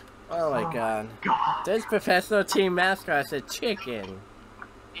 Oh my god. God. This professional team mascot is a chicken.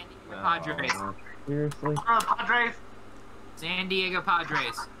 San Diego Padres. Seriously? Padres. San Diego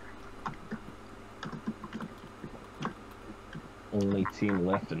Padres. Only team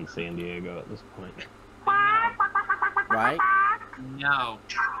left in San Diego at this point. Right? No.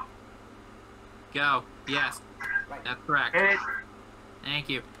 Go. Yes. That's correct. Hit it. Thank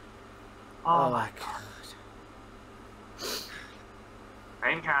you. Oh Oh, my god.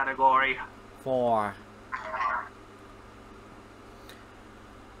 same category. 4.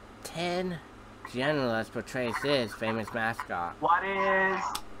 10 generalists portrays this famous mascot. What is?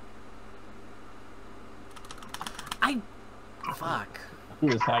 Fuck. Who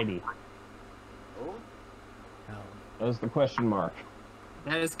is Heidi? Oh, No. That was the question mark.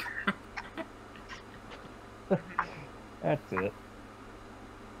 That is correct. That's it.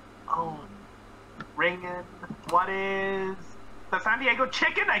 Oh, ringing. What is? The San Diego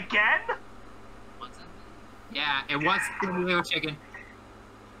Chicken again? Yeah, it was San Diego Chicken.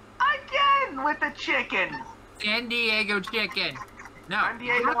 Again with the chicken. San Diego Chicken. No, San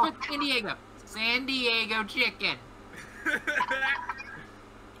Diego. not with San Diego. San Diego Chicken.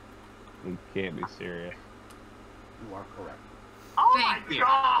 You can't be serious. you are correct. Oh Thank my you.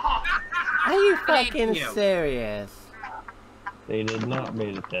 god. Are you Thank fucking you. serious? They did not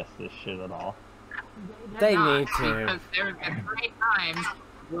beta test this shit at all. They Not, need to. Because there have been 3 times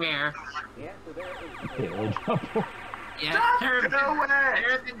where... The answer there is Okay, we're double. Yeah, there No way!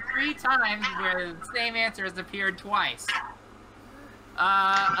 have been 3 times where the same answer has appeared twice.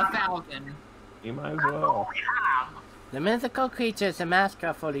 1,000. You might as well. The mythical creature is a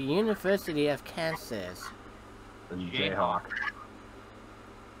mascot for the University of Kansas. The Jayhawk.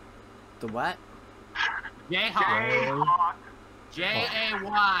 The what? Jayhawk.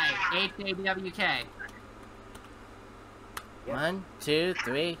 Jayhawk. Jayhawk. 1, 2,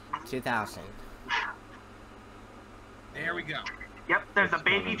 3, 2000. There we go. Yep, there's a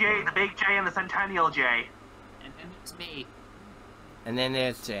baby J, the big J, and the centennial J. And then it's me. And then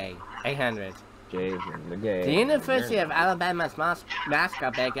there's J. 800. Jay's in the game. The University of Alabama's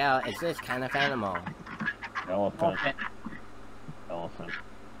mascot Big L is this kind of animal. Elephant. Elephant.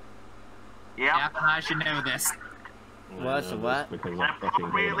 Yep. Yeah, I should know this. What's the what? Because I fucking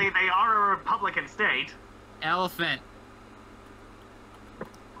hate Really, him. they are a Republican state. Elephant.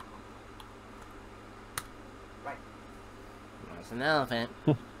 That's an elephant.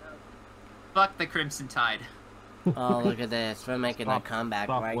 Fuck the Crimson Tide. Oh, look at this. We're making a comeback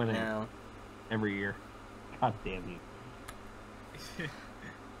stop right winning. now. Every year. God damn you.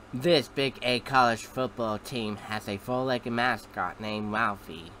 This Big A college football team has a four-legged mascot named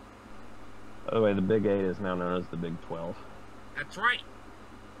Ralphie. By the way, the Big 8 is now known as the Big 12. That's right.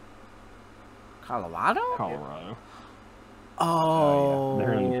 Colorado? Colorado. Oh. Yeah.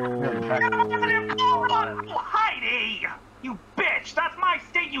 They're in Oh, Heidi! You bitch! That's my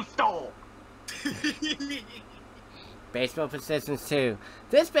state you stole! Baseball positions 2.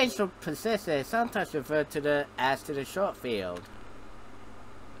 This baseball position is sometimes referred to as the short field.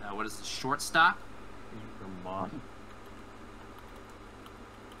 What is the shortstop? Vermont.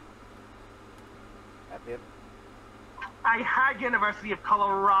 That's it. I had University of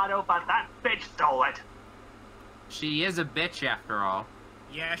Colorado, but that bitch stole it. She is a bitch after all.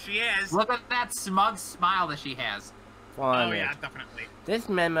 Yeah, she is. Look at that smug smile that she has. 400. Oh yeah, definitely. This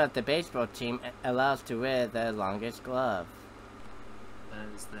member of the baseball team allows to wear the longest glove.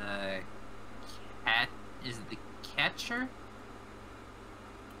 Is the cat? Is it the catcher?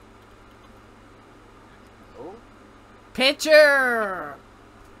 Oh, Pitcher!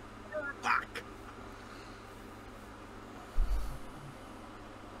 Fuck.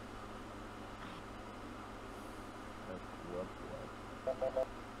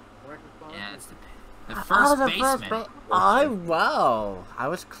 correct response. Yeah, it's the first baseman. Oh, wow. I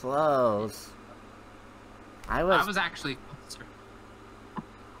was close. I was actually closer.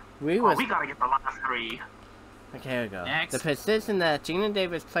 we Oh, was we gotta get the last 3. okay, here we go. Next. The position that Gina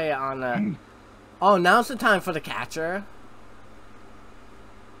Davis played on the oh, now's the time for the catcher.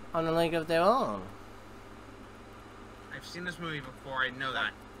 On a League of Their Own. I've seen this movie before. I know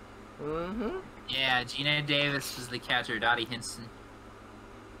that. Mm-hmm. Yeah, Gina Davis was the catcher. Dottie Hinson.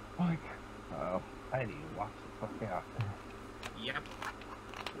 Fuck. Oh, I need to watch the fuck out. Yep.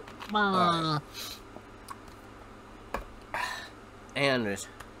 Anders.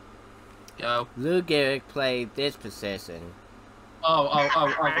 Go. Lou Gehrig played this position.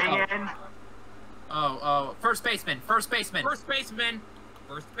 Oh. First baseman. First baseman. First baseman.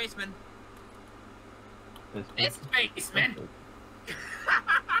 It's baseman.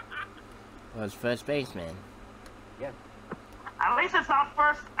 Was first baseman. Yes. At least it's not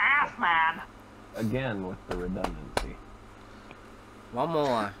first ass man. Again with the redundancy. One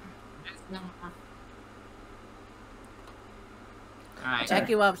more. Alright.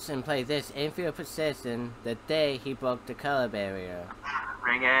 Jackie Robinson played this infield position the day he broke the color barrier.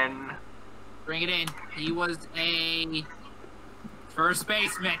 Ring in. Bring it in. He was a first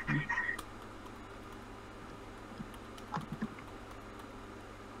baseman.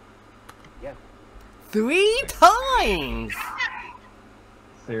 Yes. 3 times!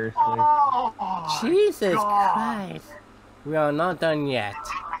 Seriously? Oh, Jesus God. Christ. We are not done yet.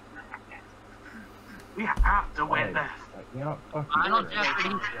 We have to win this. You know, fuck Final you.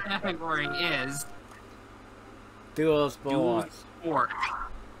 Jeopardy category is Dual dual sports. sport.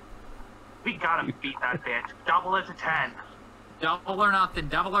 We gotta beat that bitch. Double it to 10. Double or nothing.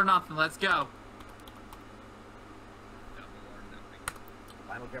 Double or nothing. Let's go.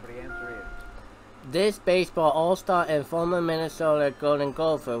 Final Jeopardy answer is This baseball all-star and former Minnesota Golden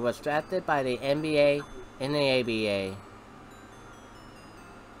Gopher was drafted by the NBA and the ABA.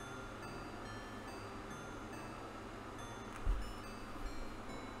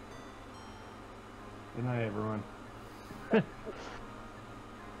 Good night, everyone. Oh.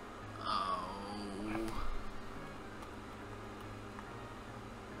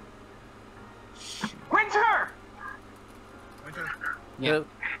 Winter! Winter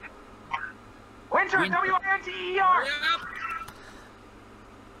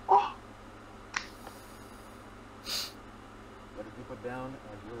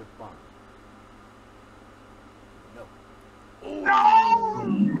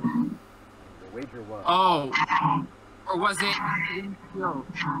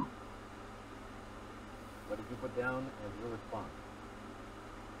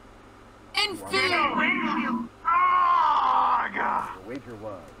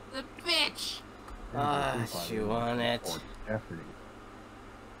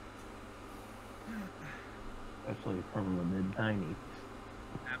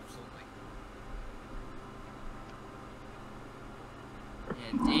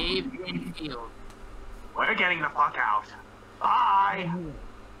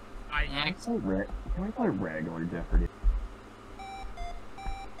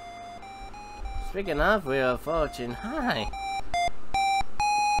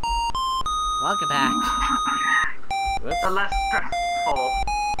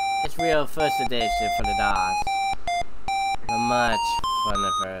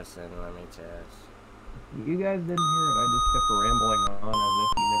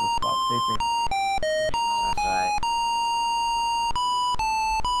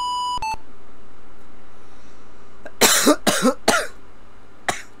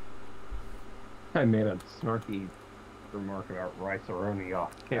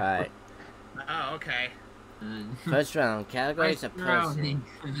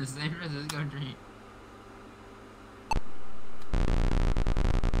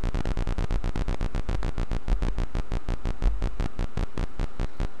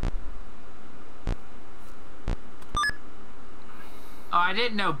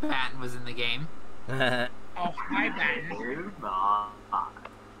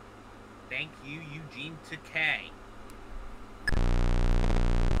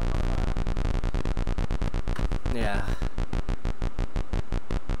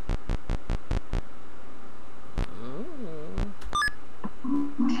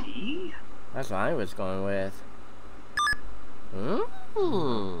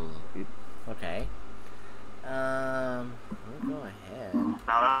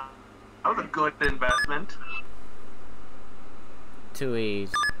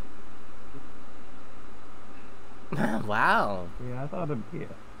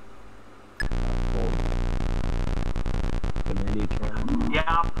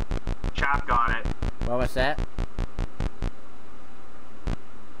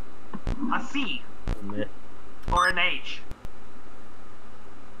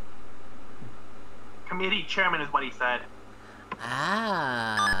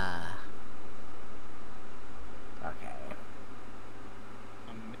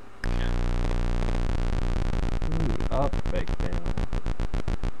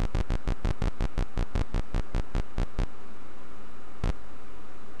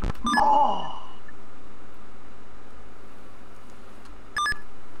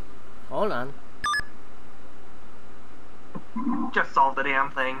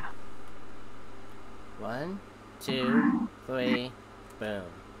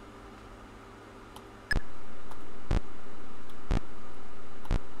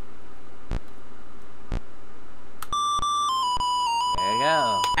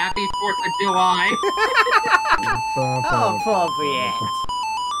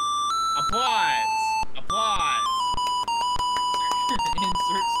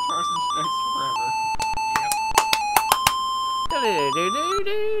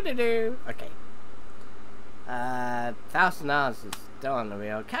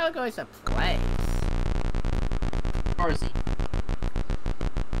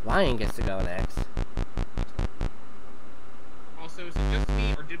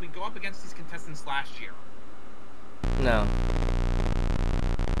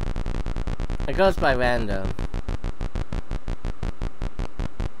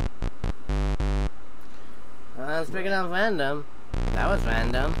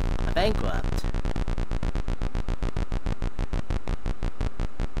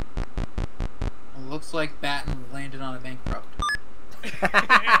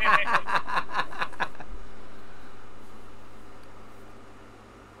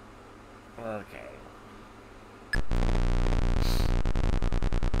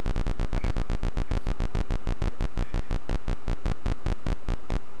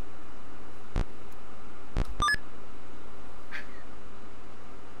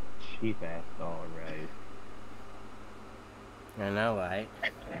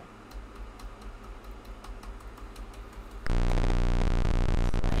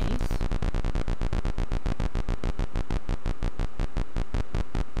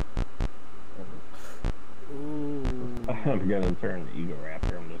I'm gonna turn the Eagle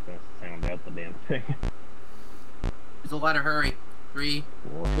Raptor. I'm just gonna sound out the damn thing. It's a letter, hurry. 3,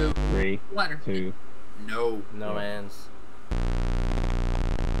 4, 2, 3, letter. 2. No. No hands.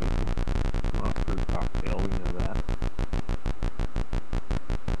 Monster cocktail, we know that.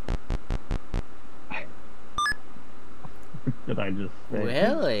 Did I just say?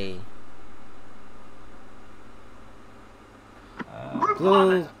 Really?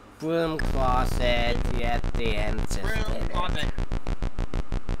 Broom closet, yet the answer. Room closet.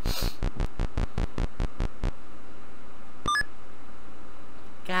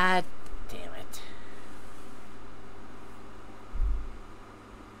 God damn it.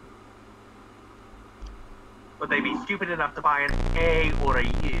 Would they be stupid enough to buy an A or a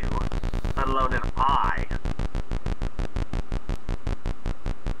U, let alone an I?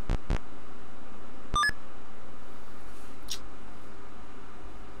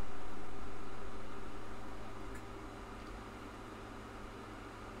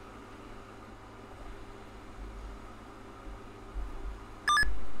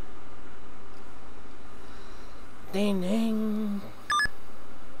 Ding ding.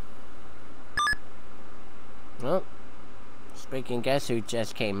 Well, speaking, guess who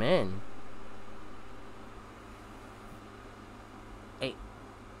just came in? Hey.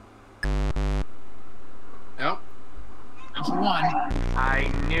 Nope. That's one. I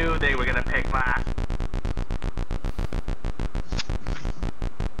knew they were gonna pick last.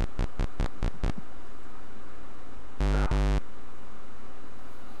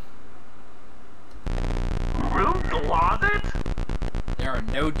 Room closet? There are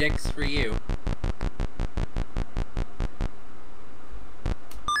no dicks for you.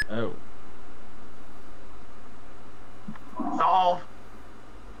 Oh. Solve.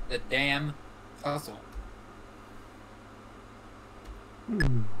 The damn puzzle.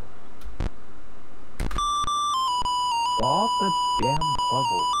 Solve the damn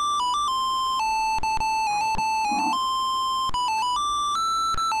puzzle.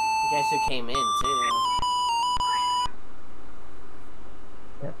 Guess who came in too?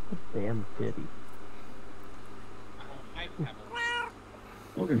 That's the damn kitty.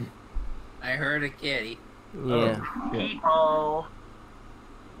 I heard a kitty. Yeah. People.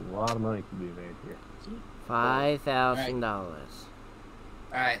 A lot of money to be made here. $5,000.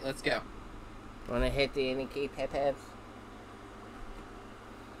 Alright, let's go. Wanna hit the any key, Pep?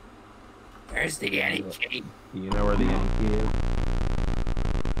 Where's the Annie key? Do you know where the Yankee is?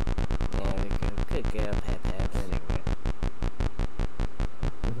 There we go. Good girl, Pep. Anyway.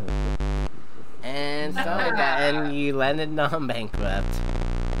 And so and you landed non-bankrupt.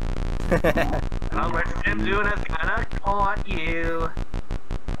 Unless Jimzuna's gonna taunt you.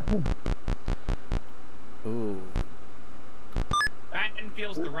 Ooh. Batman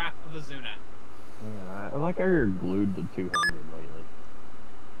feels the wrath of the Zuna. Yeah, I like how you're glued to 200 lately.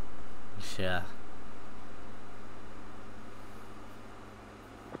 Sure.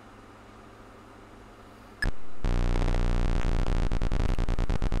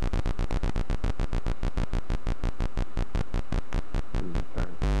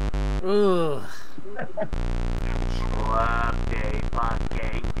 Ooh. Okay,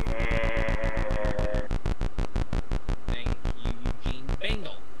 fucking yeah. Thank you, Eugene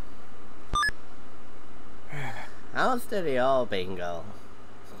Bengal. How's the all bingo?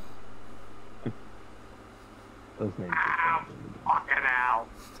 Those names Ow, fucking ow.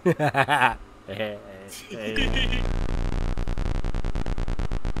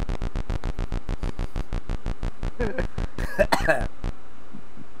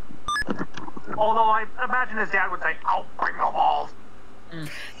 Although I imagine his dad would say, I'll bring the balls. Oh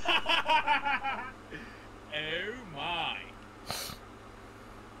my.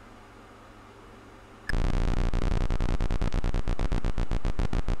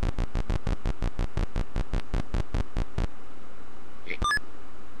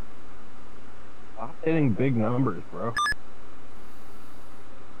 Stop hitting big numbers, bro.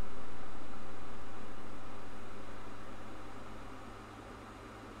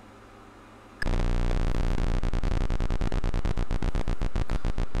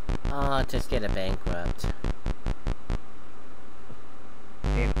 Oh, just get a bankrupt.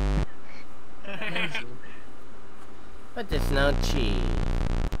 But there's no cheese.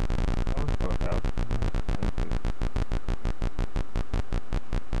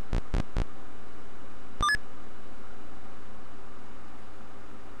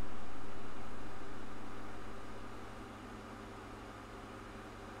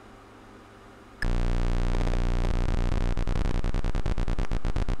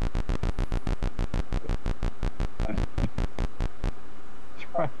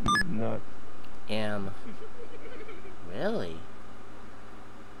 Nuts. Really?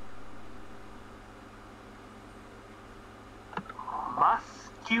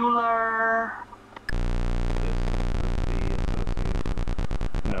 Muscular.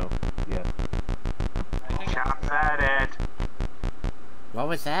 No. Yes. I think Chap said it. What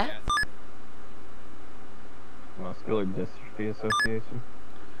was that? yes. Muscular Dystrophy Association.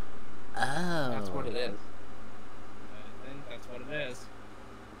 Oh. That's what it is. I think that's what it is.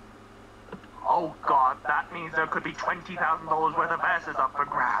 Oh god, that means there could be $20,000 worth of S's up for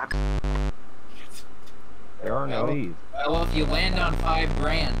grabs. There are no E's. Well, if you land on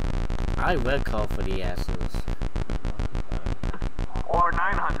 $5,000, I will call for the S's. Or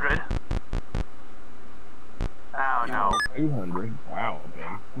 900. Oh no. 200. Wow,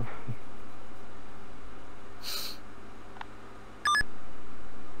 man.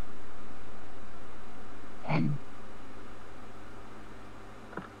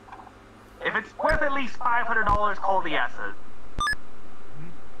 If it's worth at least $500, call the S's.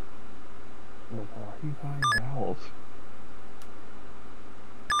 Why are you buying vowels?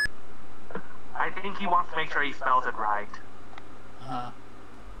 I think he wants to make sure he spells it right. Alright.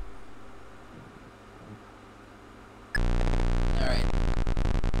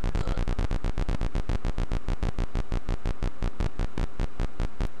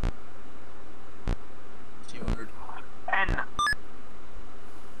 N.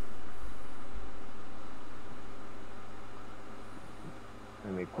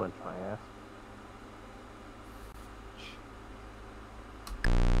 Let me clench my ass.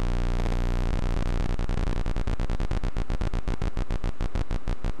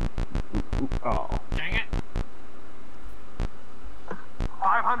 Oh. Dang it.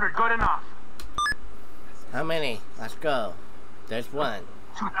 500, good enough. How many? Let's go. There's one.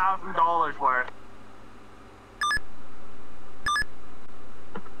 $2,000 worth.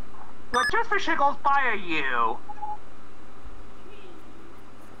 But just for shiggles, buy a U.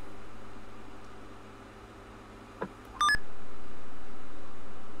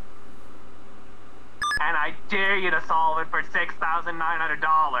 And I dare you to solve it for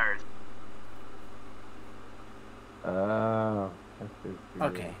 $6,900. Oh.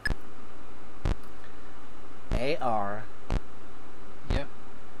 Okay. A-R. Yep.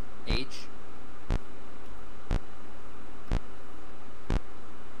 H.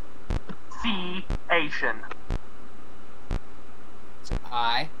 C. Asian. So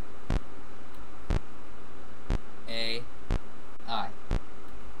I. A. I.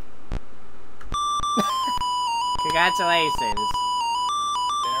 Congratulations.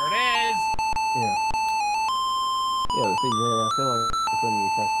 There it is. Yeah. Yeah, the thing, I feel like when you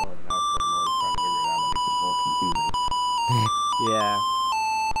press forward and out, I'm always trying to figure it out. It makes it more confusing. Yeah.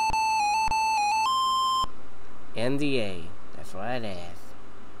 NDA. That's what it is.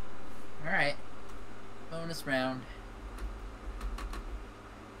 Alright. Bonus round.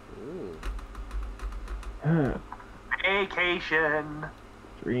 Ooh. Vacation.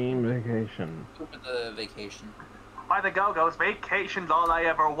 Dream vacation. For the vacation. By the Go-Go's, vacation's all I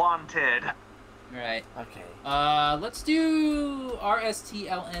ever wanted. Alright. Okay. Let's do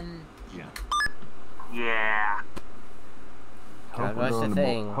RSTLN. Yeah. Yeah. God, what's the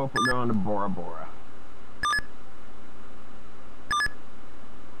thing? Hope we're going to Bora Bora.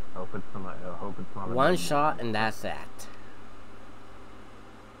 Hope it's not a One big shot and that's that.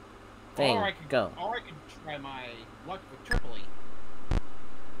 Thing. Or I could Go. Or I could try my luck with Tripoli.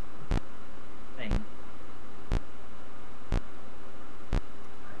 Thing.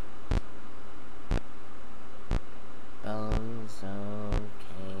 Bones King.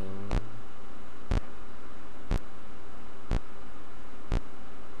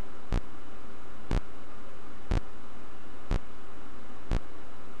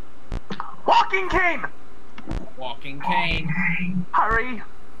 Walking cane! Walking cane. Hurry!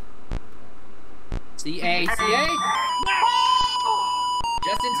 CA. Just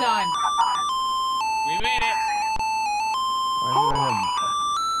in time. We made it.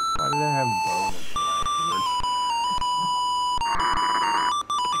 Why did I have bonus last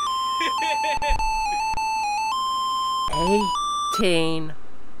 18.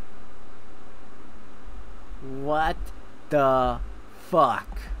 What the fuck?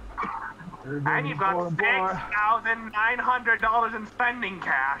 And you've got $6,900 in spending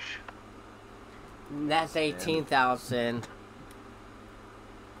cash. That's 18,000.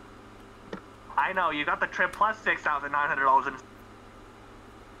 I know, you got the trip plus $6,900 in...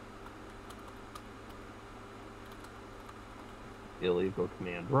 Illegal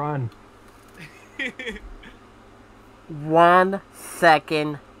command. Run. 1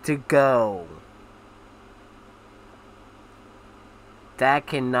 second to go. That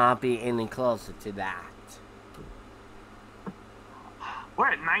cannot be any closer to that. We're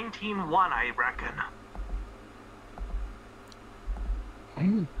at 19-1, I reckon.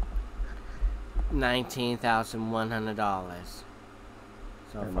 $19,100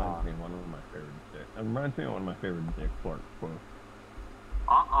 so That far. reminds me of one of my favorite Dick. It reminds me of one of my favorite Dick Clark quotes.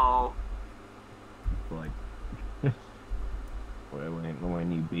 Uh-oh. It's like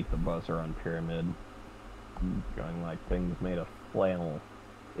when you beat the buzzer on Pyramid, going like things made of flannel.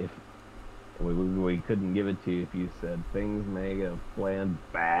 If we couldn't give it to you if you said things made of flan.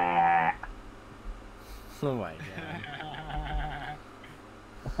 Bah. Oh my god.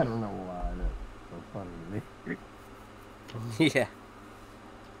 I don't know why that's so funny to me. Yeah.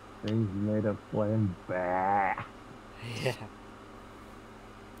 Things made of flan. Bah. Yeah.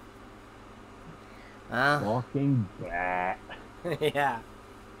 Walking back. Yeah.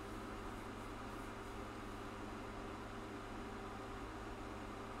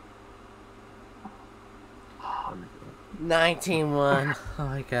 Oh, 19-1. Oh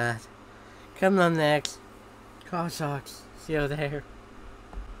my god. Coming on next. Car Socks. See you there.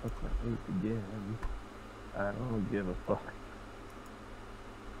 What's my age again? I don't give a fuck.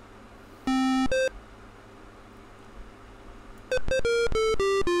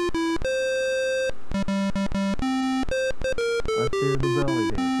 I hear the belly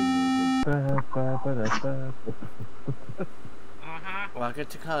dancing music. Welcome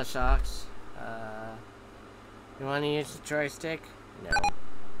to Car Socks. You want to use the joystick? No.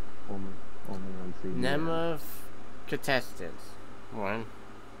 Only on CD. Number of contestants. 1.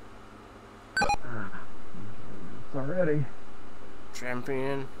 It's already.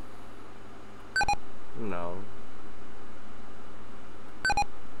 Champion. No.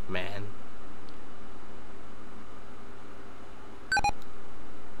 Man.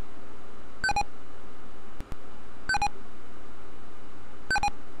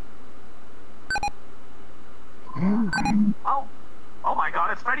 Oh my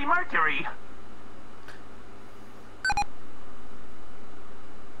god, it's Freddie Mercury.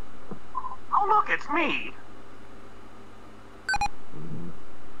 Oh look, it's me.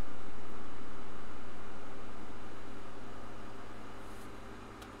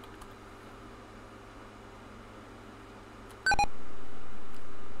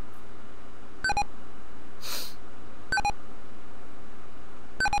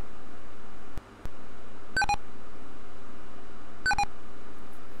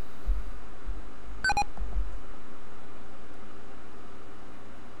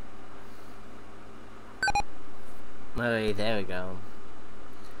 Oh, wait, there we go.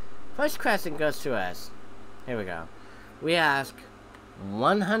 First question goes to us. Here we go. We ask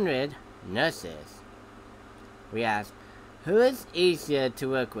 100 nurses. We ask, who is easier to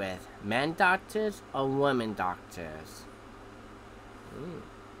work with, men doctors or women doctors?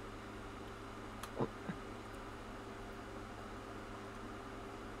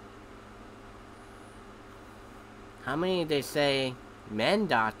 How many they say men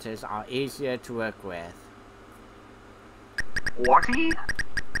doctors are easier to work with? 40?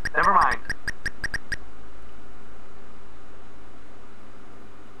 Never mind.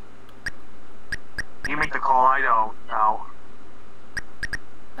 You make the call, I don't know.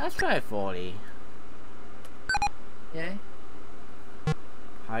 Let's try 40. Okay.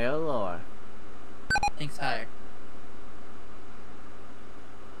 Higher or lower? Thanks higher.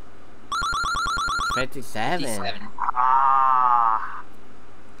 57. 57. Ah.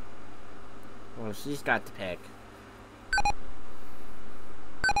 Well, she's got the pick.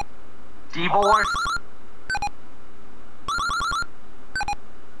 Divorce?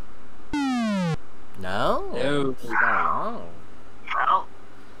 No? No. She got it wrong. Well,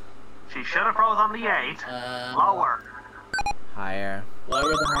 she should have froze on the 8. Lower. Higher. Lower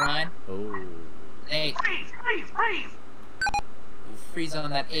than 9. Ooh. 8. Freeze! Freeze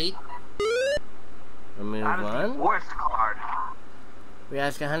on that 8. Remove That is the one. worst card. We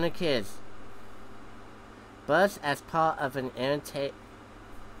ask 100 kids. Buzz as part of an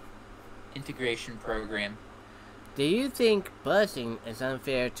Integration program. Do you think buzzing is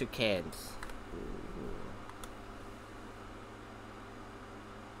unfair to kids?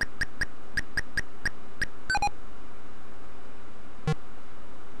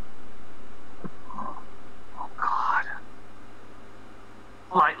 Oh god.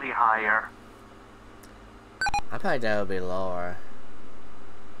 Slightly higher. I probably that would be lower.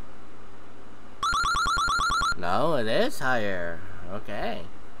 No, it is higher. Okay.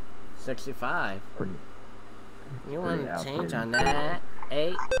 65. You want to change on that?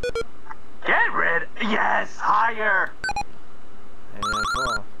 8. Get rid. Yes, higher. And then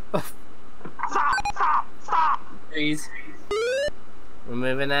 4. Stop! Freeze. We're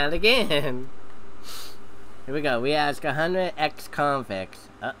moving that again. Here we go. We ask 100 ex-convicts.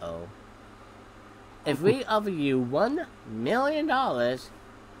 Uh-oh. If we offer you $1 million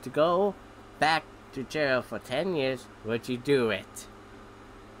to go back to jail for 10 years, would you do it?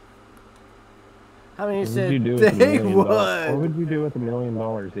 How many What would said you do with $1 they million? would? What would you do with $1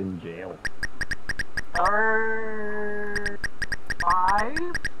 million in jail? 5?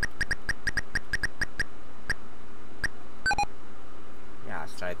 Yeah,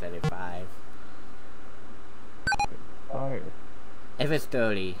 let's try 35. Fire. If it's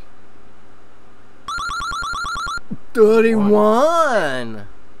 30. 31!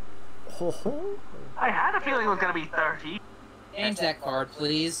 Ho ho. I had a feeling it was gonna be 30. Change that card,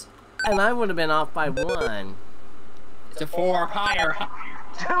 please. And I would have been off by 1. It's a 4. Higher.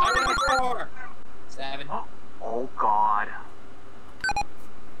 Higher 4. 7. Oh God.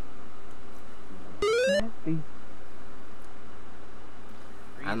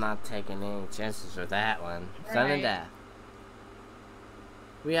 I'm not taking any chances with that one. Son of death.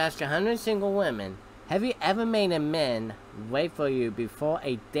 We asked 100 single women, have you ever made a man wait for you before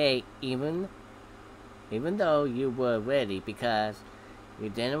a date even though you were ready because you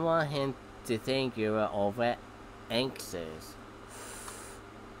didn't want him to think you were over anxious?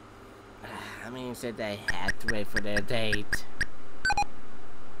 I mean, said they had to wait for their date.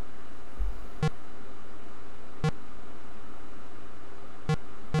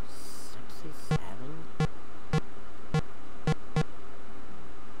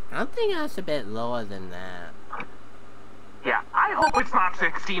 I think that's a bit lower than that. Yeah, I hope it's not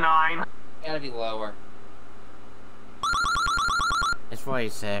 69. Gotta be lower. It's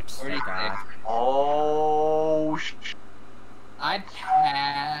 46. 46. God. Oh, I'd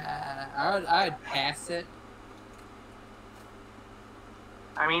pass it.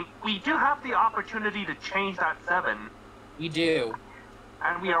 I mean, we do have the opportunity to change that 7, We do.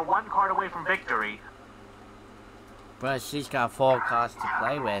 and we are 1 card away from victory. But she's got 4 cards to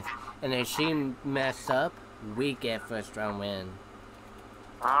play with, and if she mess up, we get first round win.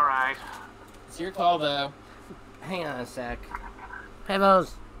 Alright. It's your call, though. Hang on a sec.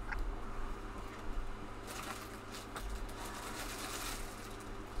 Pebbles!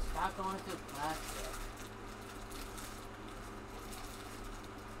 Stop going to plastic.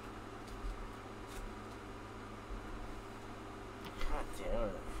 God damn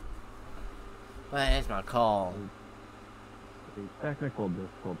it. Well, that's my call. The technical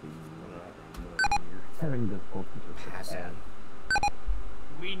difficulty. You're having difficulty Pass with it. that.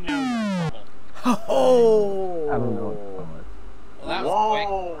 We know you're in trouble. Oh! I don't know what to call it. Well, that was quick.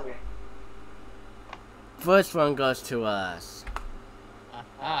 Whoa! First one goes to us.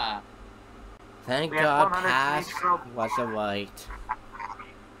 Aha. Thank We have God 100 pass teenage girl- was a right.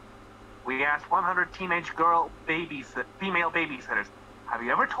 We asked 100 teenage female babysitters, have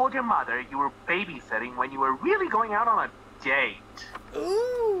you ever told your mother you were babysitting when you were really going out on a date?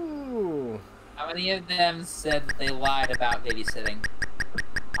 Ooh! How many of them said that they lied about babysitting?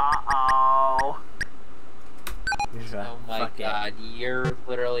 Uh-oh. Oh my Fuck god, you're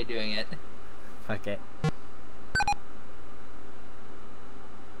literally doing it. Fuck it.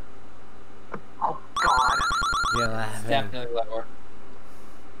 Oh, God. You're It's laughing. definitely lower.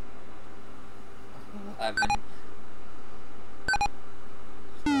 11.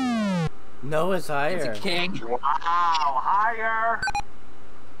 No, it's It's higher. a king. Wow, higher.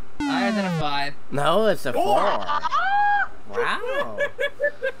 Higher than a 5. No, it's a 4. Ah! Wow.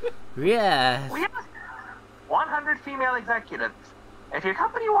 Yes. We asked 100 female executives, if your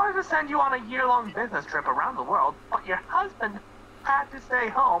company wanted to send you on a year-long business trip around the world, but your husband had to stay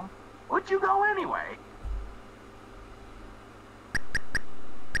home, would you go anyway?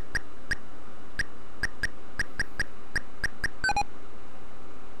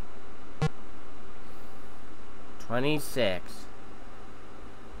 $26.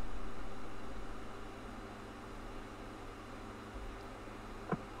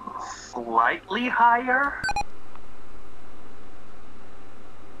 Slightly higher?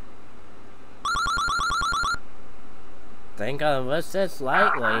 Think of us as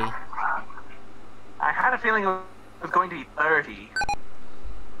slightly. I had a feeling it was going to be 30.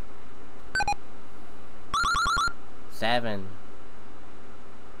 7.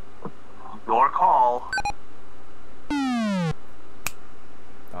 Your call.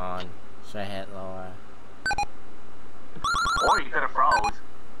 Gone. Should I hit lower? Or you could have froze.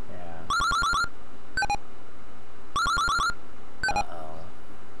 Yeah.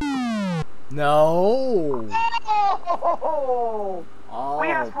 Uh-oh. No! Oh! Oh, We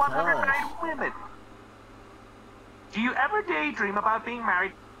asked push. 109 women. Do you ever daydream about being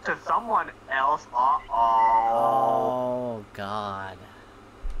married to someone else? Uh-oh. Oh, God.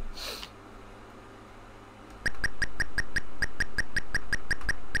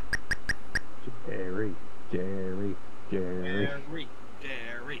 Hey, Jerry. Jerry.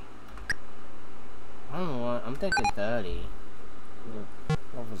 I don't know what, I'm thinking 30.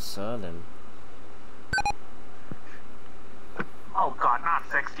 All of a sudden. Oh god, not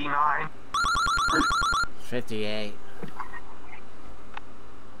 69. 58.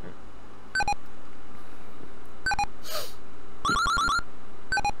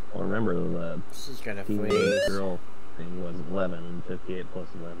 Well, remember the This is gonna teenage freeze. girl thing was 11, and 58 plus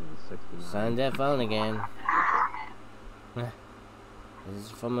 11 is 69. Sign that phone again. This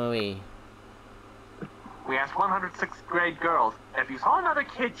is for Marie. We asked 100 6th grade girls, if you saw another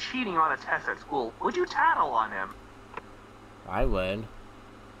kid cheating on a test at school, would you tattle on him? I would.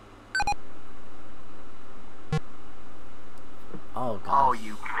 Oh gosh. Oh,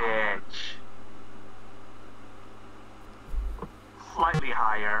 you bitch. Slightly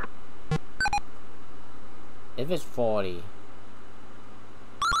higher. If it's 40.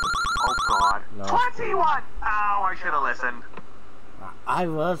 Oh god. No. 21! Oh, I should have listened. I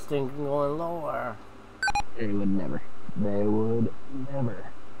was thinking going lower. They would never. They would never.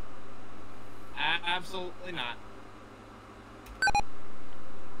 Absolutely not.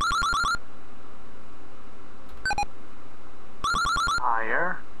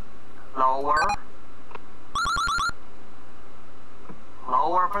 Higher. Lower.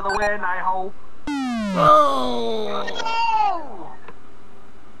 Lower for the win, I hope. Oh! Oh!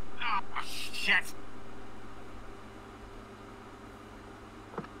 Oh, shit.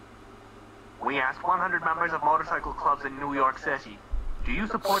 We asked 100 members of motorcycle clubs in New York City, do you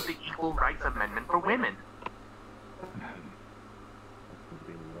support the Equal Rights Amendment for women?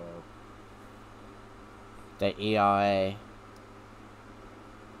 The ERA.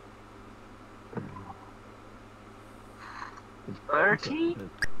 It's 30?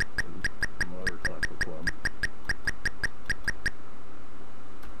 Motorcycle club.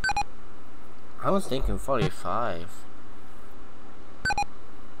 I was thinking 45.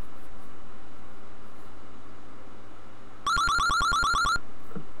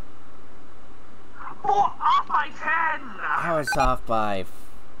 Off by 10! I was off by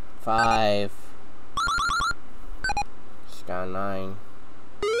 5. Just got 9.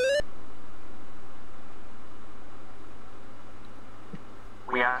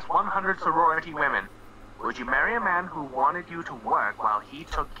 We asked 100 sorority women, would you marry a man who wanted you to work while he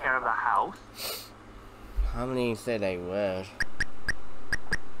took care of the house? How many said they would?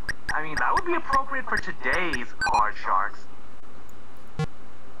 I mean, that would be appropriate for today's hard sharks.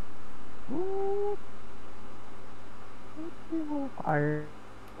 Fire.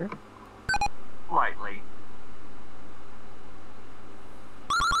 Lightly.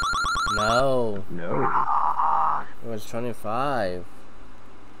 No. No. Ah, It was 25.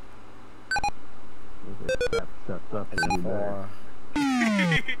 That sets up It's to a be better.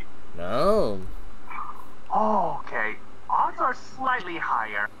 4. No. okay. Odds are slightly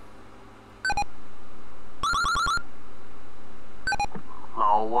higher.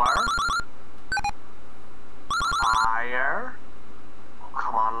 Lower. Higher. Oh,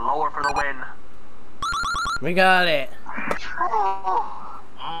 come on, lower for the win. We got it.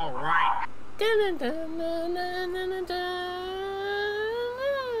 All right.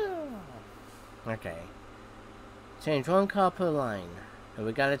 Okay. Change one car per line. And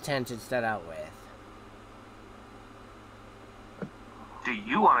we got a 10 to start out with. Do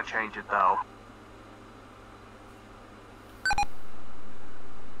you want to change it though?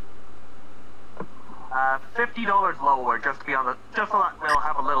 $50 lower just to be on the, just so that we'll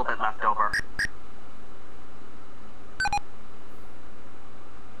have a little bit left over.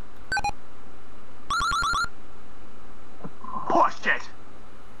 Pushed it!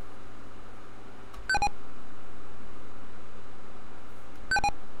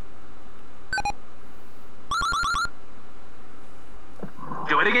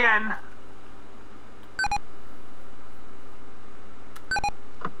 Do it again!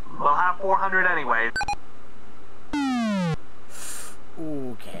 We'll have 400 anyways.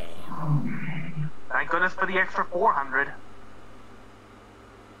 Okay. Thank goodness for the extra 400.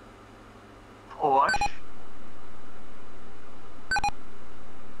 Push.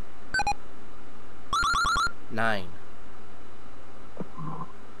 Nine.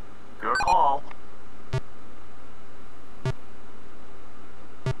 Your call.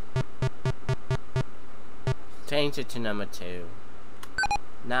 Change it to number 2.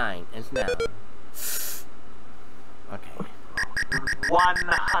 9 is now. Okay.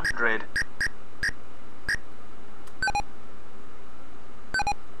 100.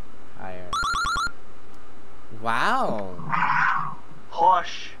 Higher. Wow.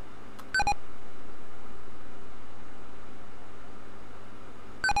 Push.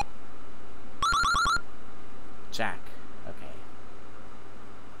 Jack. Okay.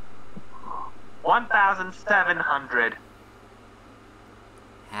 1,700.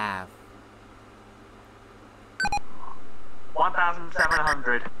 Half.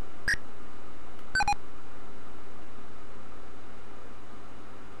 1,700.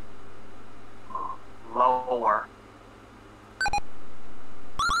 Lower.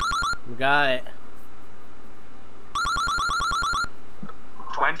 We got it.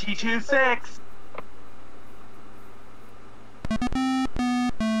 22,600.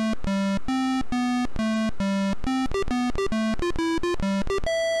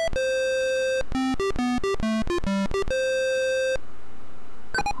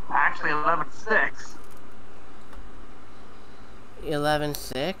 Actually, 11,600.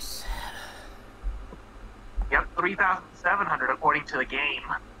 11,600. Yep, 3,700 according to the game.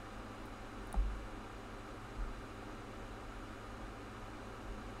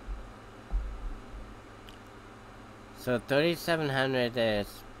 So 3,700 is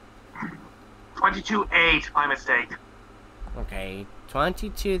 22,800, my mistake. okay.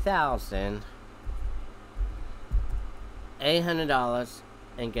 $22,800,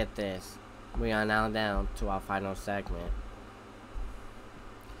 and get this, we are now down to our final segment,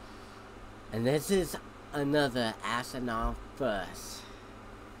 and this is another SNR first.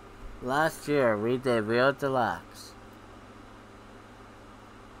 Last year we did Real Deluxe.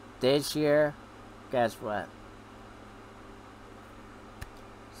 This year, guess what?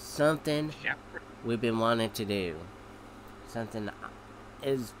 Something we've been wanting to do. Something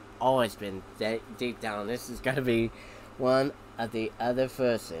has always been deep down. This is gonna be one of the other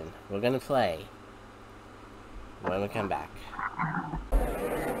person we're gonna play when we come back.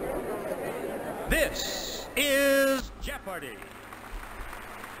 This is Jeopardy!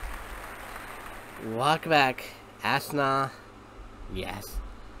 Welcome back, SNR. Yes.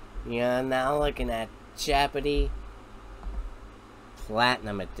 You're now looking at Jeopardy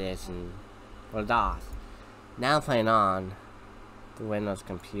Platinum Edition for DOS. Now playing on the Windows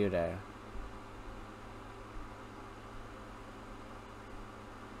computer.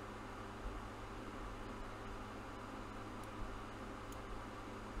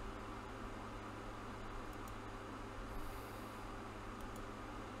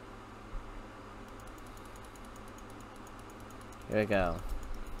 Here we go.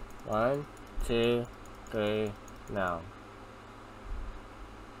 1, 2, 3, now.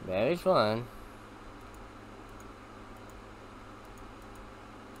 Very fun.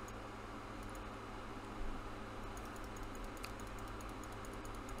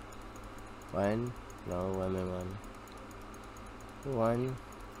 One, no, women, one. 1,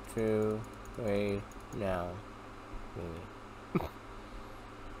 2, 3, now. Mimi.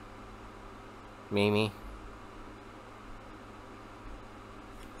 Mimi.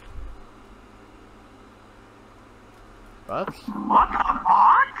 Oops. What the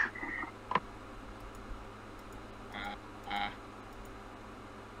fuck?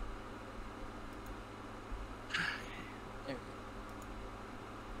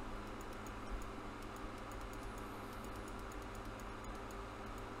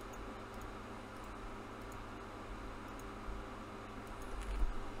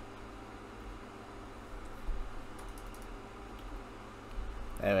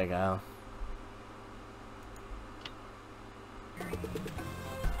 There we go. And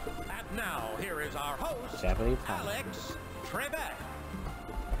now, here is our host, Jeopardy! Alex Trebek.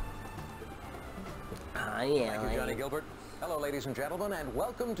 Ah, yeah. Thank you, Johnny Gilbert. Hello, ladies and gentlemen, and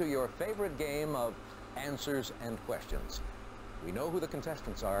welcome to your favorite game of answers and questions. We know who the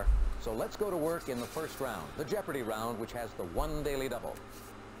contestants are, so let's go to work in the first round, the Jeopardy round, which has the one daily double.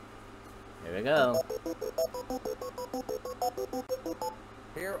 Here we go.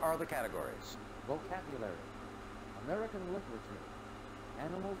 Here are the categories. Vocabulary, American literature,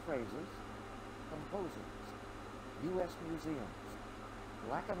 animal phrases, composers, U.S. museums,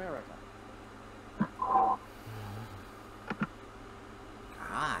 Black America.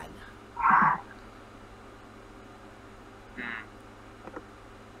 God.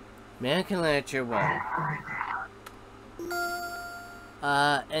 American literature one.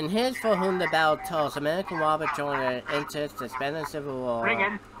 And here's for whom the bell tolls. American Robert Jordan enters the Spanish Civil War Ring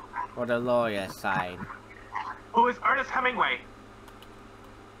in. for the lawyer side. Who is Ernest Hemingway?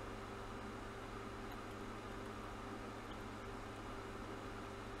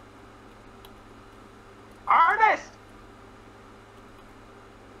 Ernest!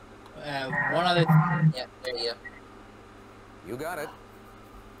 One other. Yeah, there you go. You got it.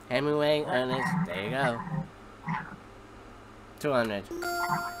 Hemingway, Ernest, there you go. 200.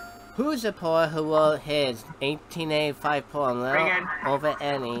 Who's the poet who wrote his 1885 poem Little Ring in. Over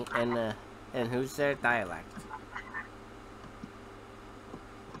Annie and who's their dialect?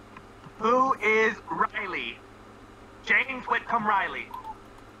 Who is Riley? James Whitcomb Riley.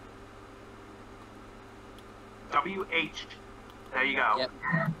 W-H. There you go. Yep.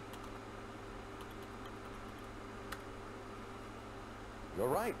 You're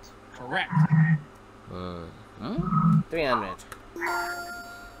right. Correct. 300.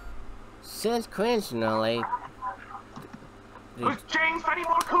 Since coincidentally... Who's James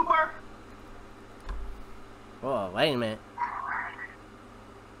Fenimore Cooper? Whoa, wait a minute.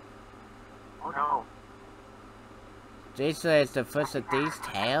 Oh no. Jason is the first of these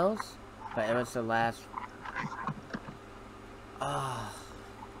tales, but it was the last. Oh.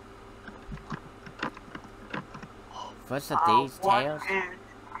 First of these tales?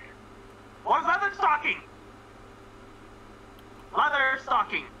 What is leather stocking? Leather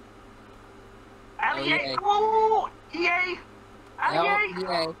stocking. L-E-A. Ooh, E-A.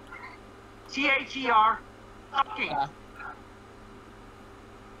 L-E-A. T-H-E-R. Stocking.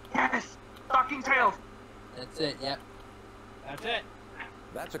 Yes. Stocking tails. That's it, yep. That's it.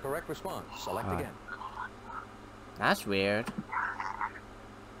 That's a correct response. Select Alright. again. That's weird.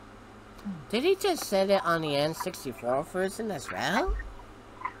 Did he just set it on the N64 version as well?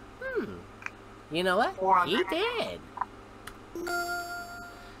 You know what? He did.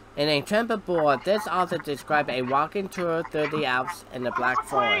 In a trumpet board, this author described a walking tour through the Alps and the Black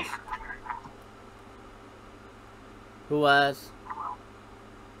Forest. Who was?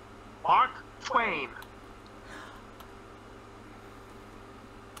 Mark Twain.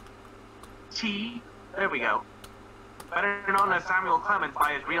 T. There we go. Better known as Samuel Clemens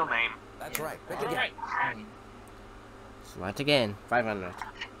by his real name. That's right. Pick All again. right. Select again. 500.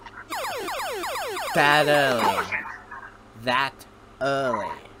 That early. That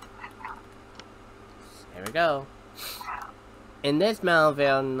early. Here we go. In this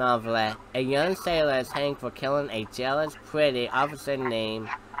Melville novelette, a young sailor is hanged for killing a jealous, pretty officer named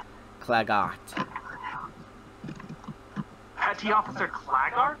Claggart. Petty Officer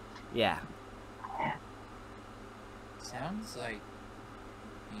Claggart? Yeah. Sounds like...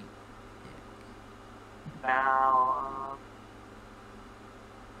 Now...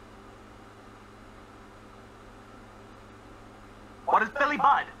 What is Billy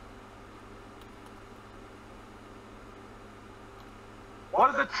Budd? What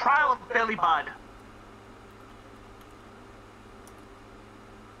is the trial of Billy Budd?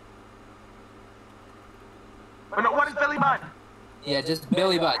 Oh, no, what is Billy Budd? Yeah, just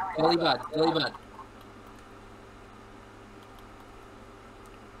Billy Budd. Billy Budd. Billy Budd.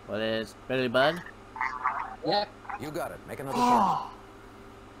 What is Billy Budd? Yep. You got it. Make another selection.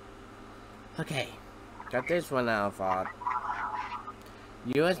 Okay. Got this one out of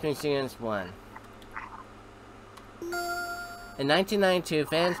U.S. Museums 1. In 1992,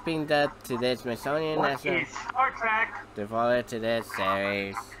 fans beamed up to the Smithsonian What National is Star Trek? devoted to this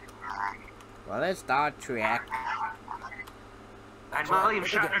series. What is Star Trek? And William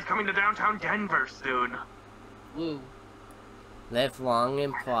Shatner's coming to downtown Denver soon. Woo. Live long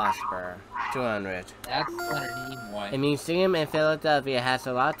and prosper. 200. That's underneath one. A museum in Philadelphia has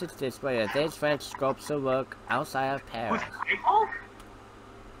a large display of this French sculpture work outside of Paris. Who's Eiffel?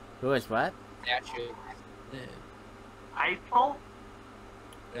 Who is what? Statue. Eiffel?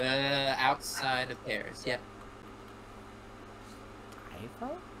 Outside of Paris. Yep.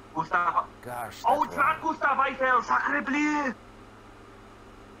 Eiffel? Gustave. Gosh. Oh, that's it's not wrong. Gustave Eiffel, sacre bleu!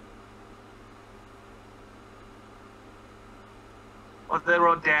 Was it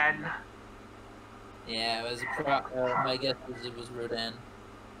Rodin? Yeah, it was my guess was it was Rodin.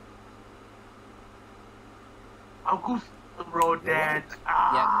 Auguste Rodin. Right.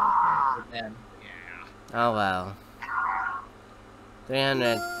 Ah. Rodin. Oh well.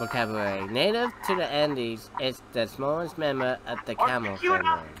 300 vocabulary. Native to the Andes, it's the smallest member of the camel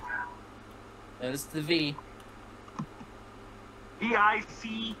family. Notice the V.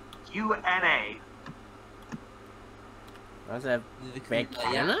 V-I-C-U-N-A. What's that? Vicuna?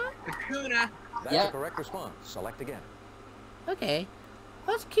 Vicuna? Vicuna. That's Yep. a correct response. Select again. Okay.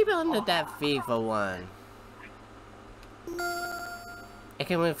 Let's keep it under that V for one. It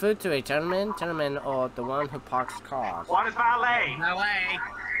can refer to a gentleman, or the one who parks cars. What is valet? Valet.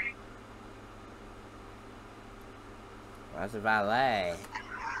 What's a valet?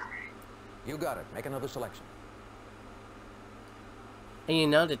 You got it. Make another selection. And you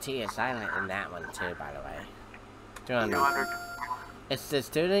know the T is silent in that one too, by the way. 200. 200. It's the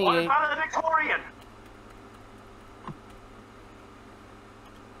student What is you... valedictorian?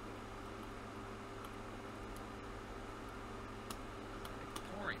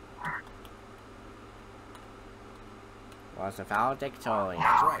 Was a valedictorian.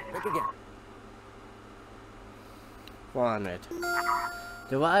 That's right. Pick again. 400.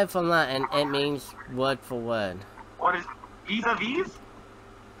 Derived from Latin, it means word for word. What is vis-a-vis?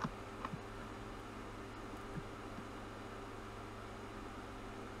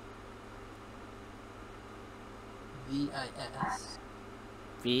 V-I-S.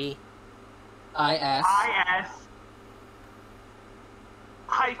 V. I-S. I-S.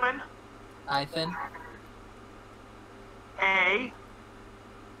 Hyphen. Hyphen. A.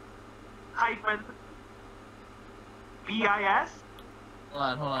 Hyphen. B-I-S.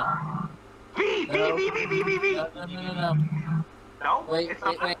 Hold on. V. No. V. No. No? Wait. It's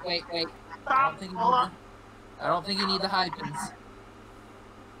not- I Stop. don't think you need the hyphens.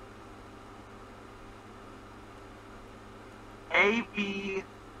 A, B.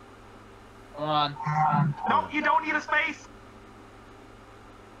 Hold on. No, you don't need a space.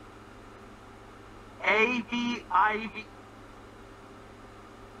 A, B, I, B.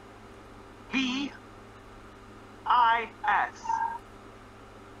 B, I, S.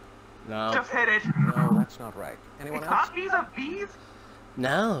 No. Just hit it. No, that's not right. Anyone It's else? not vis-a-vis?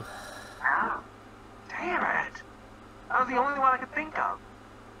 No. Damn it. That was the only one I could think of.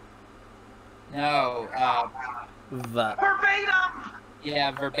 No, Verbatim!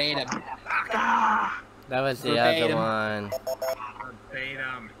 yeah, verbatim. Ah, That was the Verbatim. other one.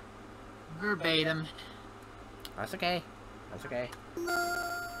 Verbatim. That's okay. That's okay.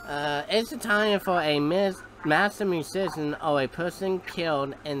 It's a time for a master musician or a person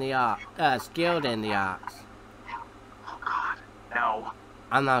killed in the skilled in the arts. oh God. No.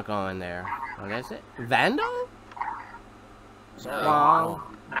 I'm not going there. What is it? Vandal? Sorry. Wrong.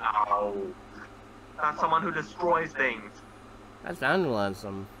 No. Not someone who destroys things. That's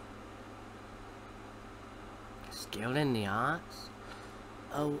vandalism. Skilled in the arts?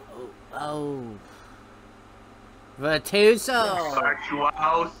 Oh. Virtuoso!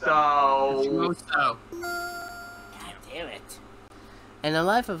 Virtuoso. So. God damn it. In a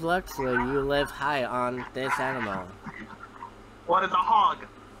life of luxury, you live high on this animal. What is a hog?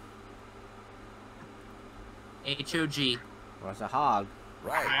 H-O-G. What's a hog?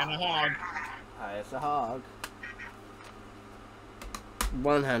 Right. And a hog. It's a hog.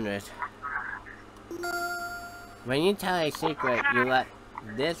 100. When you tell a secret, you let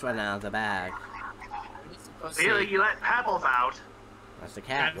this one out of the bag. Really, you let Pebbles out. That's the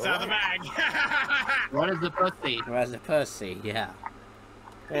cat. That's out of the bag. What is the pussy? Where's the pussy? Yeah.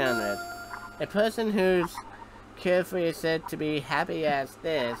 300. A person who's carefree is said to be happy as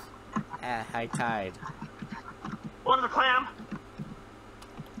this at high tide. What is a clam?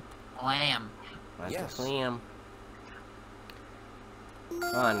 Lamb. What's Yes. the clam?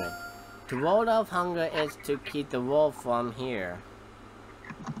 100. To ward off hunger is to keep the wolf from here.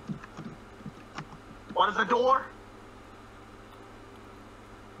 What is a door?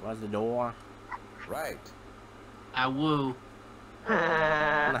 What's the door? Right. I woo.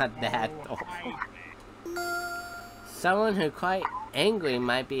 Not that door. Someone who quite angry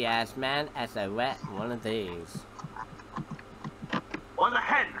might be as mad as a wet one of these. What is a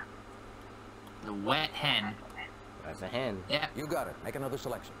hen? The wet hen. That's a hen. Yep. You got it. Make another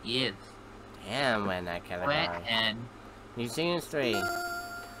selection. Yes. Damn, when that category. Wet hen. Museum 3.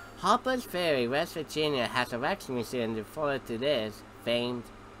 Harper's Ferry, West Virginia has a wax museum devoted to this famed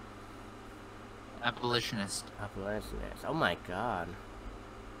Abolitionist. abolitionist. Oh my god.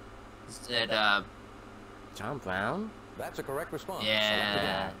 Is it, John Brown? That's a correct response.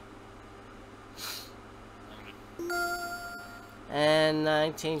 yeah. In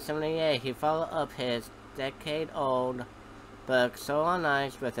 1978, he followed up his decade-old book Soul on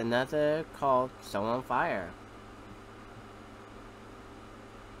Ice with another called Soul on Fire.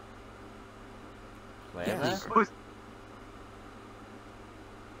 Yes.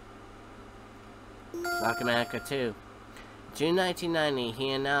 Black America 2. June 1990, he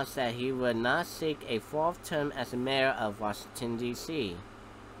announced that he would not seek a fourth term as the mayor of Washington, D.C.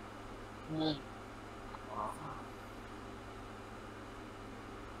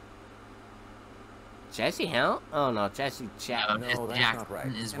 Jesse Helm? Oh no, Jesse No, Jackson. No, Jesse that's Jackson not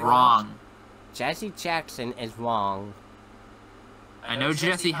right. is Anyone wrong. Jesse Jackson is wrong. I know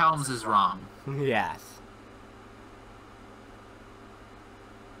Jesse Helms is wrong. Yes.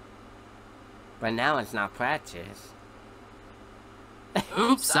 But now it's not practice.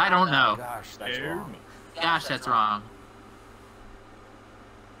 Oops, I don't know. Gosh, that's wrong. Gosh, that's wrong.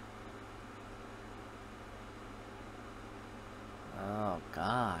 Oh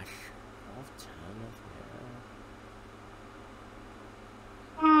gosh. Fourth term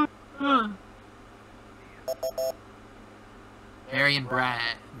of mayor. Marion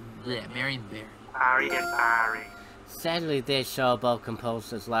Brad. Marion Barry. Barry and Barry. Sadly, this showboat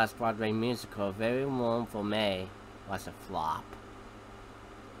composer's last Broadway musical, Very Warm for May, was a flop.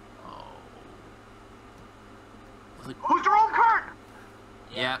 Who's Jerome Kern?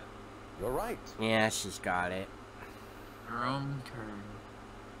 Yep. You're right. Yeah, she's got it. Jerome Kern.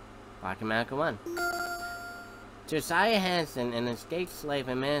 Black America 1. Josiah Hansen, an escaped slave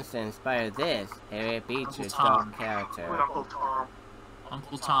and minister, inspired this Harriet Beecher's dark character. Uncle Tom.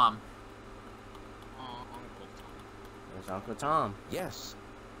 Uncle Tom. There's Uncle Tom. Yes.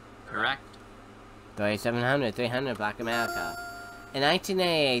 Correct. 3700, 300, Black America. In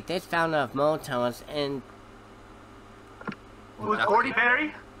 1988, this founder of Motown was Who's Gordy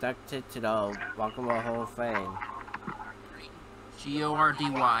Berry? inducted to the Rock and Roll Hall of Fame. Gordy.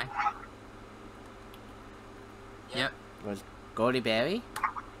 Yep. Was Gordy Berry?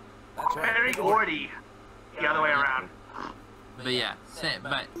 That's right. Berry Gordy. The other way around. But yeah,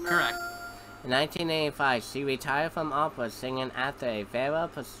 but correct. In 1985, she retired from opera singing after a farewell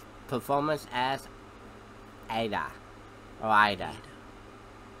performance as Ada. Or Ida.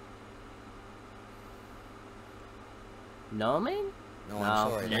 Norman? No, I'm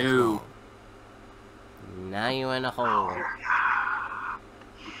sorry. That's No. wrong. Now you're in a hole.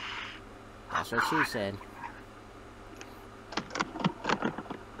 That's what she said.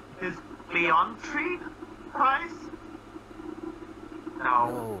 Is Leon Tree Price?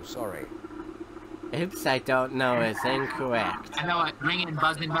 No. Oh, sorry. Oops, I don't know. It's incorrect. I know it. Ringing,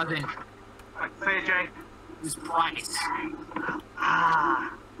 buzzing. Say it, Jay. Who's Price?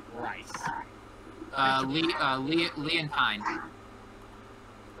 Ah. Price. Leontine. Leontine.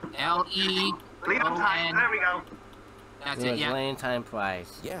 Leontine. There we go. That's It it, was yeah. Leontine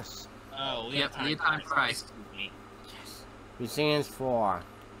Price. Yes. Oh, Yep, Leontine Price. Museums 4.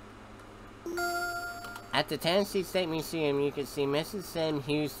 At the Tennessee State Museum, you can see Mrs. Sam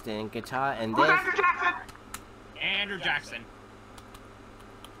Houston guitar and Who's this. Andrew Jackson? Andrew Jackson.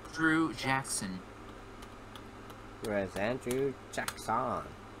 Drew Jackson. Where's Andrew Jackson?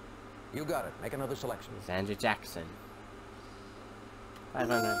 You got it. Make another selection. It's Andrew Jackson.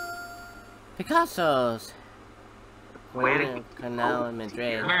 500. Picasso's. Guernica Canal in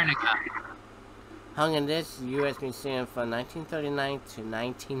Madrid. Guernica. Hung in this U.S. museum from 1939 to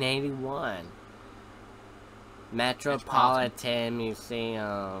 1981. Metropolitan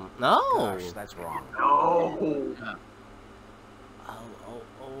Museum. No! Gosh, that's wrong. No.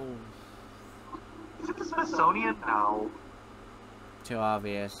 Oh. Is it the Smithsonian? No. Too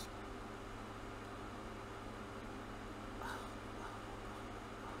obvious.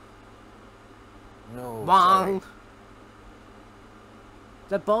 No. Wrong! sorry.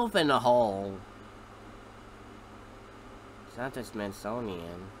 They're both in the hole. It's not the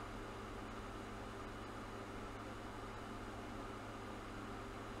Smithsonian.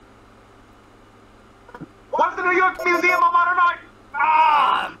 What's the New York Museum of Modern Art?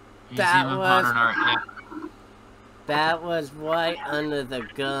 Ah! That Museum of was- Modern Art, yeah. That was right under the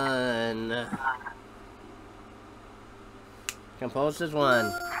gun. Composers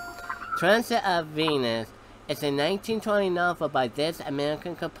 1. Transit of Venus is a 1920 novel by this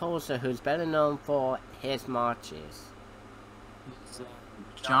American composer who's better known for his marches.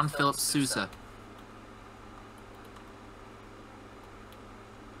 John Philip Sousa.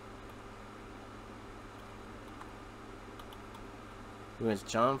 Who is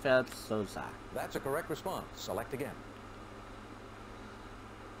John Philip Sousa. That's a correct response. Select again.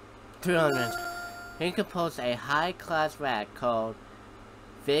 200. He composed a high-class rag called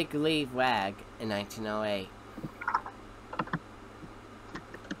Fig Leaf Rag in 1908.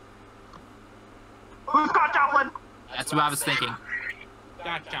 Who's Scott Joplin? That's what I was thinking.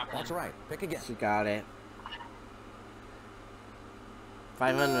 Gotcha. That's right. Pick again. She got it.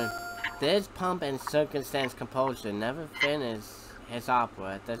 500. This pomp and circumstance composer never finished his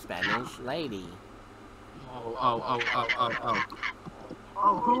opera, The Spanish Lady. Oh.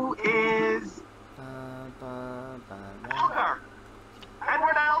 Oh, who is Elgar?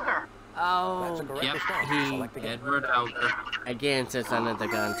 Edward Elgar. That's a Oh, correct Yep. response. He- Select again. Edward Elgar. again, just under the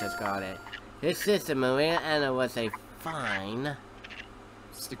gun, just got it. His sister, Maria Anna, was a fine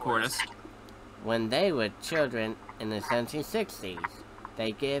It's the chorus. when they were children in the 1760s.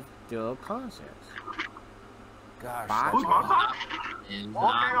 They give dual concerts. Gosh, Bob? that's Who's wrong. Mozart? Is Okay,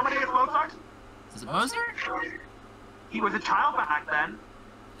 how many is Mozart? Is it Mozart? He was a child back then.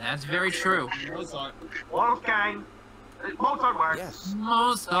 That's very true. Mozart. Wolfgang. Mozart works. Yes.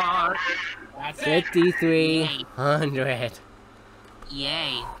 Mozart. That's it. 5,300.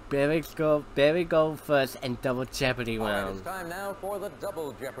 Yay. Barry go first and double Jeopardy All right, it's round. time now for the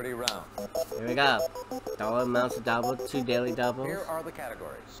Double Jeopardy round. Here we go. Dollar amounts of double, 2 daily doubles. Here are the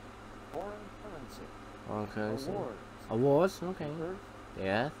categories. Foreign currency. One currency. Awards. Awards, okay. Earth.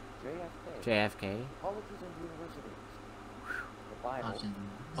 Yeah. JFK. JFK. Colleges and universities. The Bible.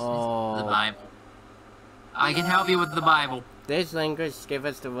 Oh. The Bible. I can help you with the Bible. This language gives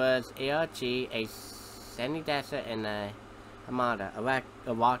us the words ARG, a sandy desert, and a Hamada,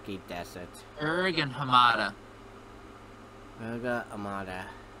 a rocky desert. Ergan Hamada. Urga Hamada.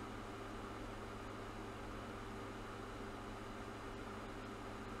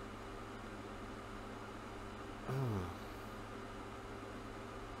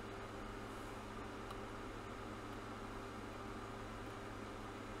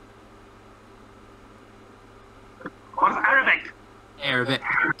 What's Arabic? Arabic.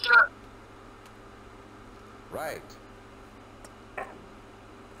 Right.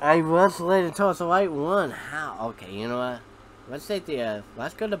 I was late to the right one. How? Okay, you know what? Let's take the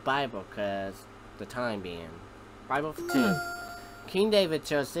let's go to Bible, cause the time being. Bible for 2. King David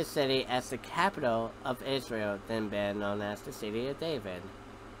chose this city as the capital of Israel, then been known as the city of David.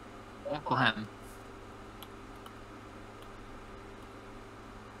 Bethlehem.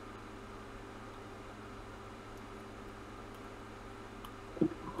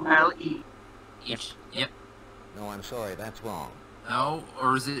 L-E. Each. Yep. No, I'm sorry, that's wrong. No,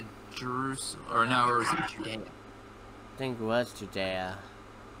 or is it Jerusalem? Or no, or is it Judea? I think it was Judea.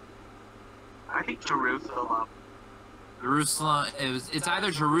 I think Jerusalem. Jerusalem. It's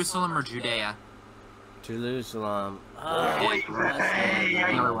either Jerusalem or Judea. Jerusalem. Wait, hey,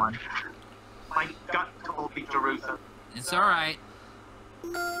 Another one. my gut told me Jerusalem. It's alright.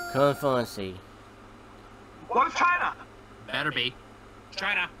 Confluency. What is China? Better be.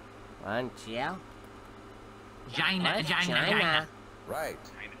 China. One, yeah. China, What? China. Right.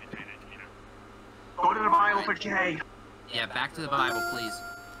 Go to the Bible for J. Yeah, back to the Bible, please.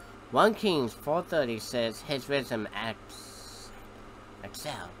 1 Kings 4:30 says his wisdom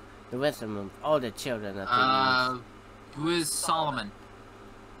excel the wisdom of all the children of the youth. Who is Solomon?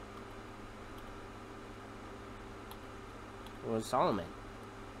 It was Solomon.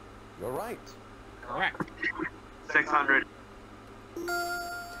 You're right. Correct. 600.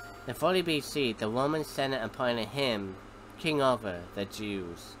 In 40 BC, the Roman Senate appointed him king over the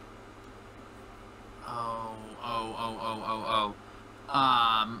Jews.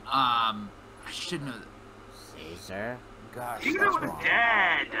 I should know. Caesar. Gosh, Caesar that's was wrong.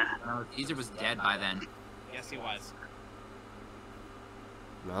 dead. Caesar was dead by then. Yes, he was.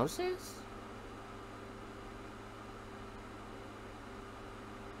 Moses?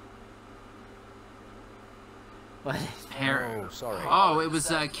 What is Herod. Oh, sorry. Oh, it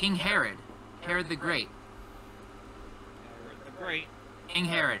was King Herod. Herod the Great. The Great. King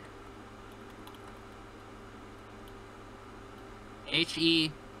Herod.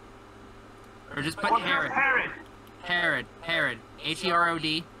 H-E... Or just put What's Herod. Herod? Herod.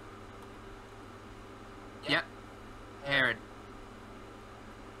 H-E-R-O-D. Yep. Herod.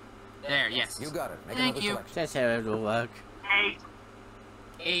 There, yes. You got it. Make Thank another you. selection. Says Herod will work. 8.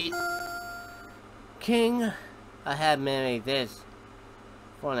 8. King had married this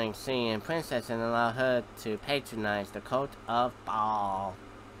foreign singing princess and allowed her to patronize the cult of Baal.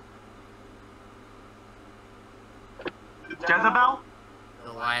 Jezebel?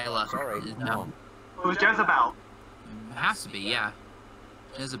 Delilah. Sorry, No. Who's Jezebel? It has to be, yeah.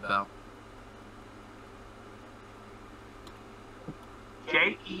 Jezebel.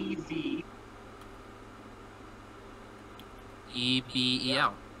 J-E-Z.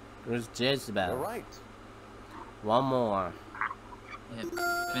 E-B-E-L. It was Jezebel. You're right. One more. Yep.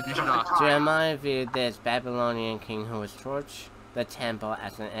 Finish it off. Jeremiah viewed this Babylonian king who was torched the temple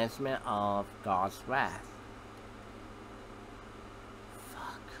as an instrument of God's wrath.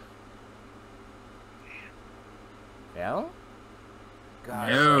 Fuck. Phil? Gosh,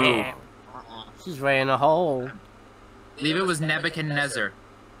 No. that's wrong. She's right in a hole. I believe it was Nebuchadnezzar.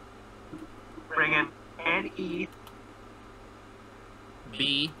 Bring in N-E-B.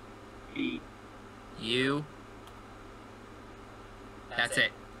 B. U. That's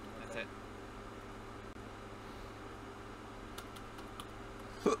it. That's it.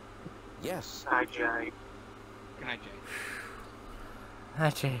 Yes. Hi, Jay. Good night, Jay.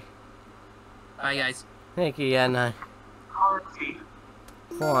 Actually, Bye, guys. thank you, Yana. Currency.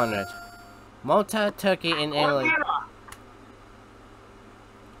 400. Malta, Turkey, and Italy. Lira.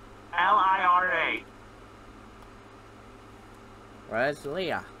 L-I-R-A. Where's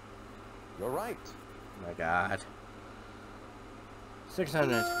Leah? You're right. Oh my god.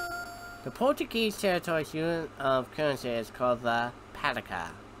 600. The Portuguese territory's unit of currency is called the Pataca.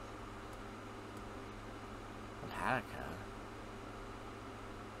 Pataca?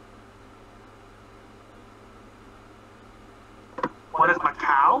 What is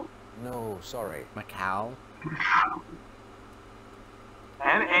Macau? No, sorry. Macau?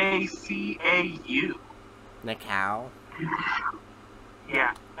 M-A-C-A-U. Macau?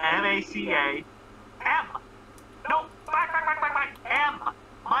 Yeah, M-A-C-A-M.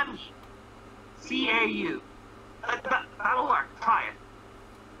 C-A-U. That'll work. Try it.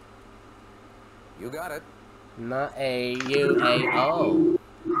 You got it. Not A-U-A-O.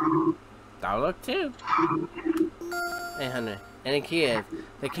 That'll work too. 800. And in Kiev,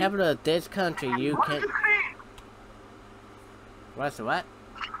 the capital of this country, you can... What's the what?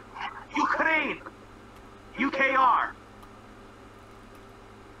 Ukraine. UKR.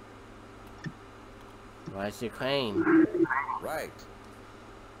 What's Ukraine? Right.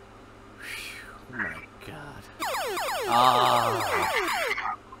 Oh my god. Oh.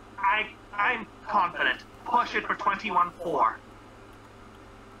 I'm confident. Push it for 21-4.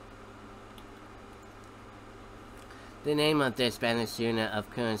 The name of this Spanish unit of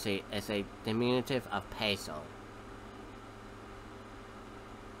currency is a diminutive of peso.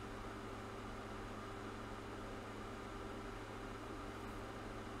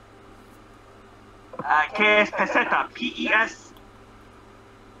 ¿Qué es peseta? P-E-S.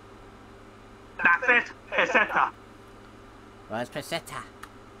 That's it. Peseta. What's peseta?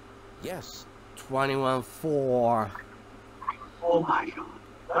 Yes. 21-4. Oh my god.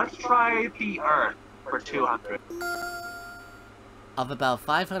 Let's try the Earth for 200. Of about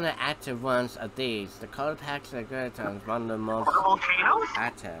 500 active ones of these, the color packs and gratons one of the most Volcanoes?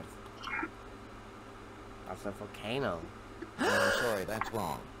 active. That's a volcano. No, I'm sorry, that's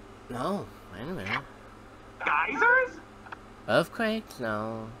wrong. No, wait a minute. Geysers? Earthquakes?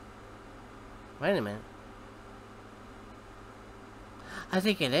 No. Wait a minute. I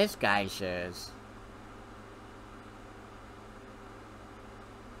think it is geysers.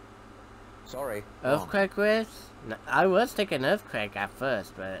 Sorry. Earthquake risk? No, I was thinking earthquake at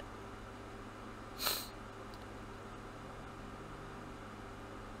first, but...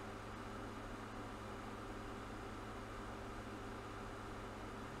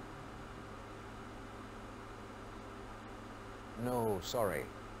 No, sorry.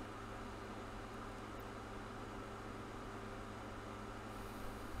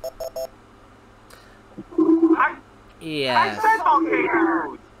 Yes. I said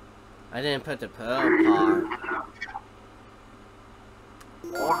volcanoes! I didn't put the pearl part.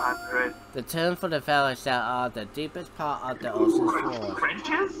 400. The term for the valleys that are the deepest part of the ocean's floor.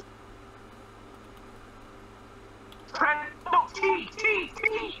 Trenches? No, T!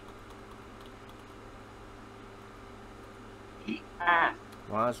 E-S.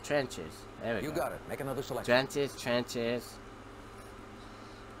 Well, it's trenches. There we go. You got it. Make another selection. Trenches.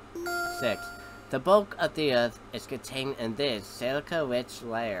 6. The bulk of the Earth is contained in this silica-rich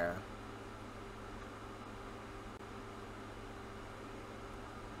layer.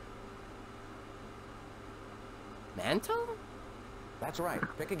 Mantle? That's right.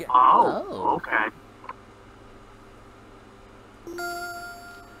 Pick again. Oh, okay.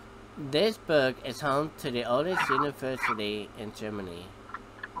 This book is home to the oldest university in Germany.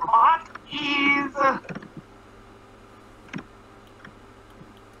 What is...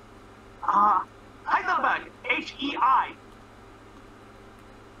 Heidelberg. H-E-I.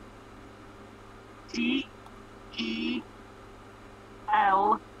 T-E-L.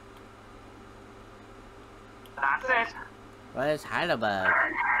 That's it. What is Heidelberg?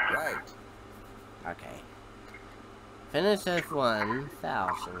 Right. Okay. Finish Earth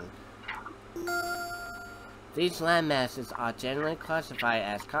 1000. These landmasses are generally classified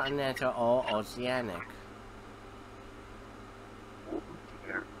as continental or oceanic.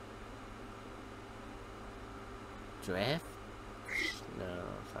 Drift? No,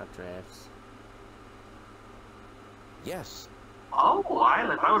 it's not drifts. Yes. Oh,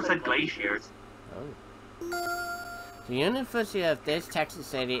 islands. I would have said glaciers. Oh. The University of this Texas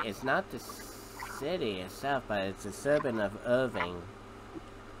city is not the city itself, but it's the suburban of Irving.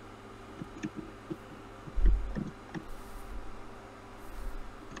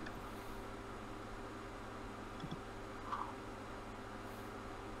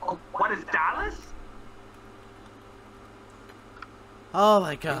 Oh, what is Dallas? Oh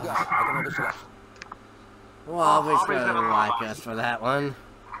my You god. got it. Make another selection. Well, Aubrey's gonna like us for that one.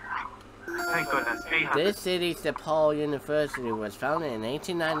 Thank goodness. 800. This city's DePaul University was founded in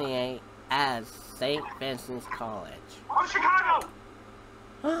 1898 as St. Vincent's College. Oh, Chicago!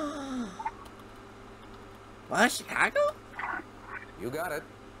 What, Chicago? You got it.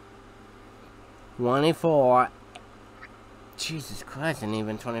 24. Jesus Christ, and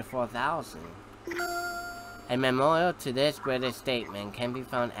even 24,000. A memorial to this greatest statement can be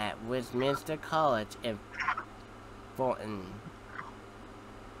found at Westminster College in Fulton,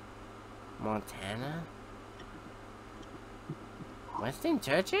 Montana? Winston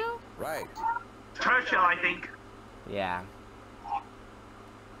Churchill? Right. Churchill, I think. Yeah.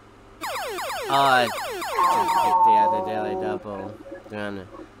 Oh, I just picked the other Daily Double.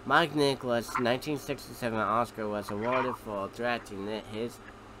 Mike Nichols' 1967 Oscar was awarded for directing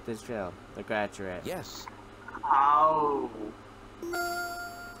this film, The Graduate. Yes. Oh.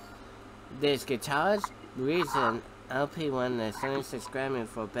 This guitarist reason LP won the 76 Grammy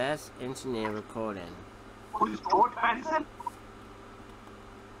for Best Engineer Recording. Who's George Benson?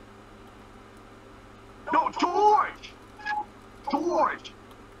 No, George! George!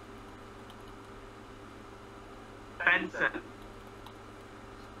 Benson.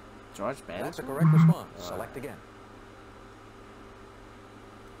 George Benson? That's a correct response. Select again.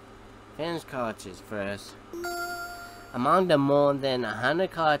 Finish colleges first. Among the more than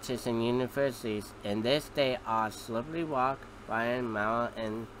 100 colleges and universities in this state are Slippery Rock, Bryan, Mara,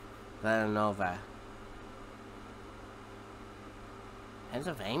 and Villanova.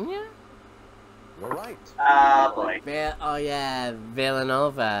 Pennsylvania? You're right. Boy. Oh yeah,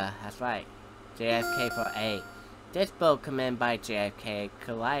 Villanova. That's right. JFK for 8. This boat commanded by JFK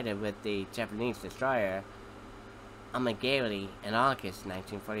collided with the Japanese destroyer Amagiri in August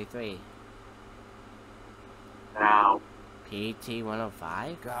 1943. Now. PT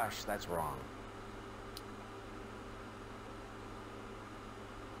 105? Gosh, that's wrong.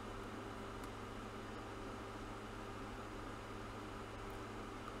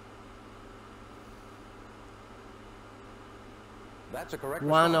 That's a correct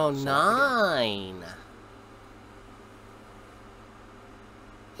response. 109.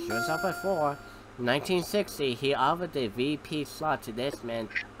 She was up by 4. 1960, he offered the VP slot to this man.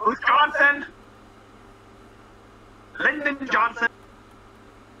 Who's Johnson? Lyndon Johnson.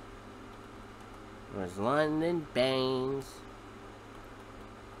 It was London Baines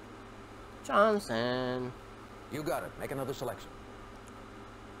Johnson. You got it. Make another selection.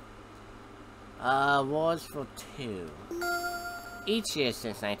 Awards for 2. Each year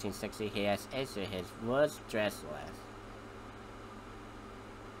since 1960, he has issued his worst dress list.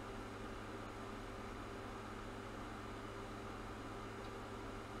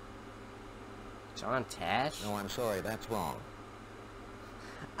 John Tesh? No, I'm sorry. That's wrong.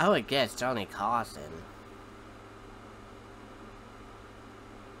 I would guess Johnny Carson.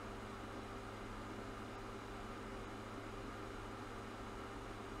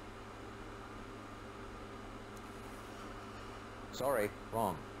 Sorry.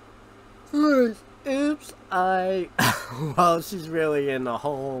 Wrong. Oops, well, she's really in the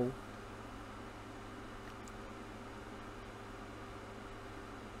hole.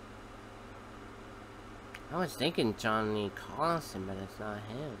 I was thinking Johnny Carson, but it's not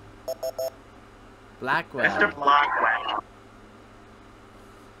him. Blackwell. Mr. Blackwell.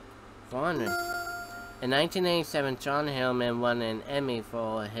 400. In 1987, John Hillman won an Emmy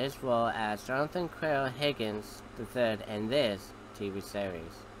for his role as Jonathan Quayle Higgins III in this TV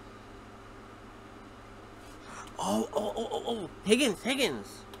series. Oh! Higgins!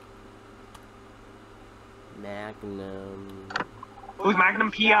 Magnum. Who's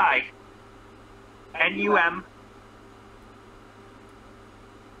Magnum PI? N-U-M.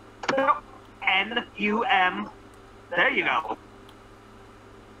 N-U-M. There you go.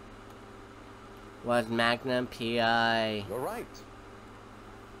 Was Magnum PI. You're right.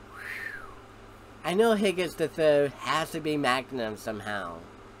 I know Higgins III has to be Magnum somehow.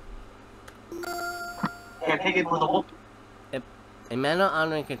 And Higgins was a wolf. A medal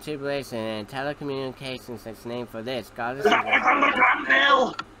honoring contribution in telecommunications is named for this. Goddess That was on the drum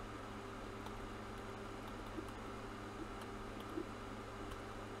bill!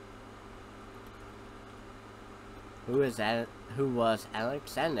 Who was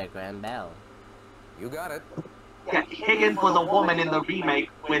Alexander Graham Bell? You got it. Yeah, Higgins was a woman in the remake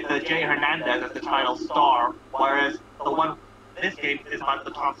with Jay Hernandez as the title star, whereas the one this game is about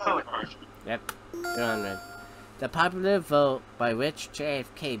the Tom Selleck version. Yep, 200. The popular vote by which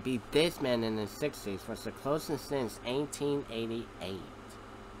JFK beat this man in the 60s was the closest since 1888.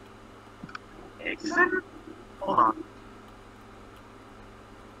 Nixon? Hold on.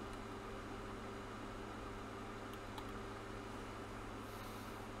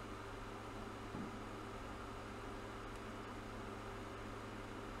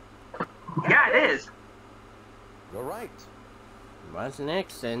 Yeah, it is. You're right. Was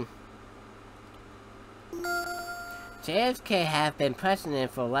Nixon. JFK had been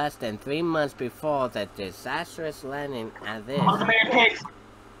president for less than 3 months before the disastrous landing at this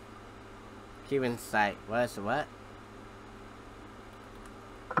Cuban site. Was what?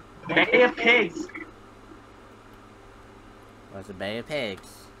 Bay of Pigs. Was the Bay of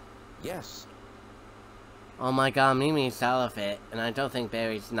Pigs? Yes. Oh my god, Mimi's elephant, and I don't think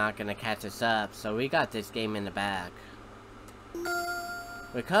Barry's not gonna catch us up, so we got this game in the bag.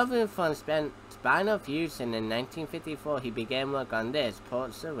 Recovering from spinal fusion in 1954, he began work on this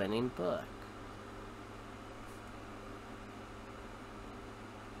Pulitzer-winning book.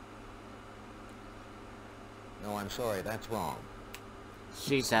 No, I'm sorry, that's wrong.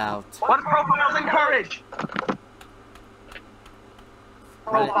 She's out. What profiles in courage?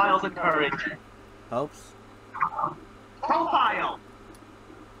 Profiles in courage. Hopes? Profile.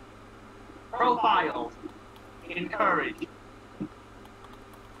 Profiles in courage.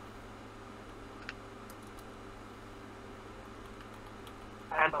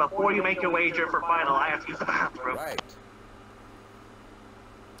 And before you make your wager for final, I have to use the bathroom. Right.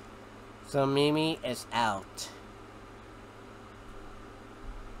 So Mimi is out.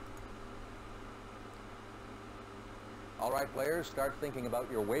 All right, players, start thinking about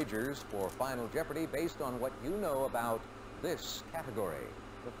your wagers for Final Jeopardy based on what you know about this category.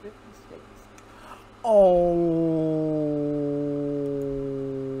 The 50 states. Oh.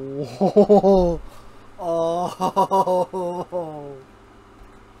 Oh. Oh.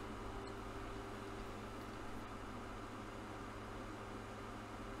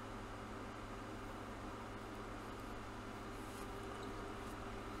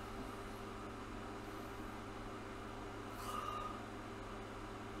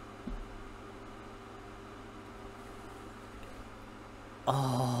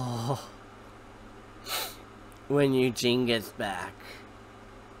 When Eugene gets back.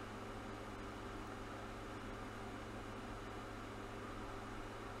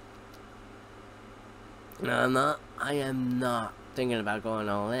 No, I am not thinking about going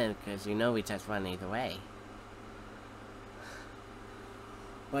all in, because you know we just run either way.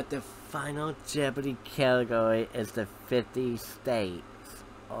 But the final Jeopardy category is the 50 states.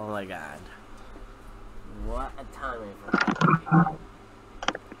 Oh my god. What a timing for that.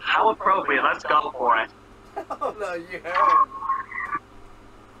 How appropriate, let's go for it. Oh no, you heard.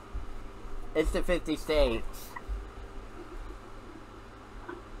 It's the 50 states.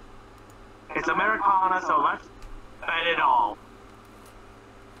 It's Americana, so let's bet it all.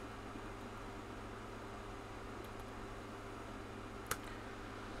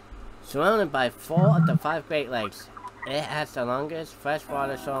 Surrounded by 4 of the 5 Great Lakes, it has the longest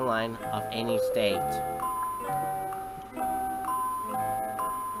freshwater shoreline of any state.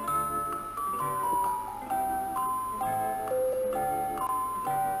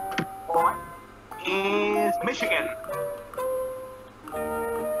 What is Michigan?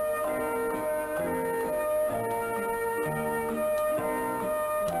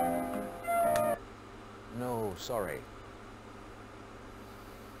 No, sorry.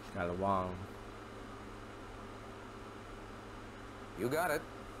 Got it wrong. You got it.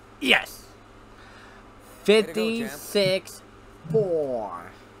 Yes! Way to go, champ. 56-4.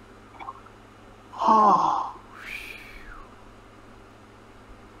 Oh.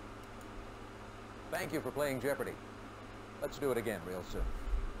 Thank you for playing Jeopardy. Let's do it again real soon.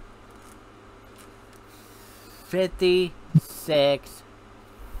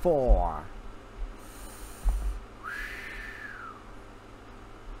 56-4.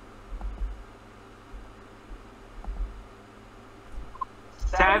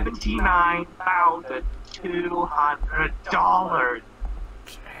 $79,200.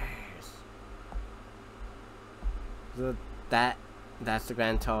 So that's the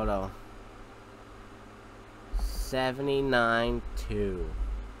grand total. 79-2.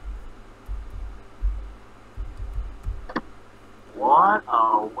 What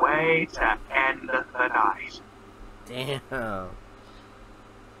a way to end the night. Damn.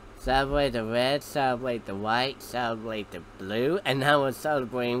 Celebrate the red, celebrate the white, celebrate the blue, and now we're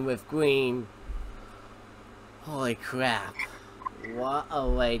celebrating with green. Holy crap. What a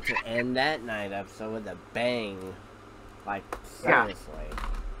way to end that night episode with a bang. Like, seriously.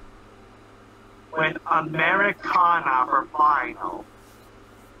 With Americana for final.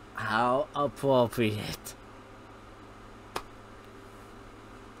 How appropriate.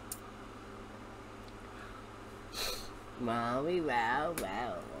 Mommy, wow,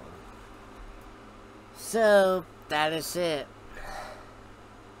 wow. So, that is it.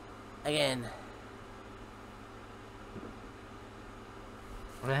 Again.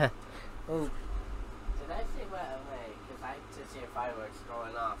 Did I say right away? Because I just hear fireworks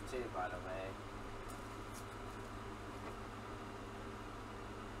going off too, by the way.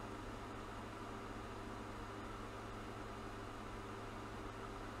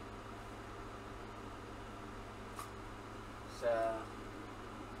 So,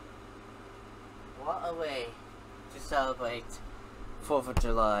 what a way to celebrate 4th of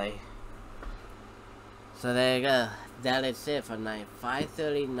July. So there you go. That is it for night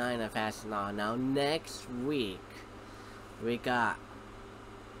 539 of SNR. Now next week, we got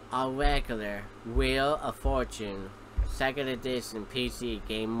our regular Wheel of Fortune, 2nd edition PC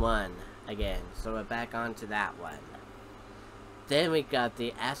Game 1 again. So we're back onto that one. Then we got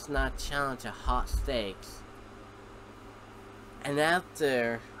the SNR Challenger Hot Steaks. And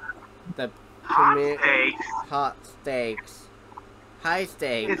after the Hot premier steaks. Hot Steaks. High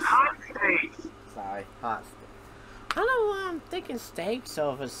Steaks. It's hot steaks. Sorry, hot steaks. I don't know why I'm thinking steaks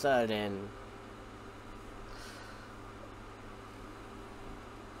all of a sudden.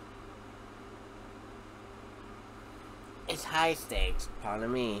 It's high stakes,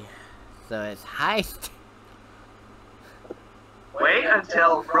 pardon me. So it's high stakes. Wait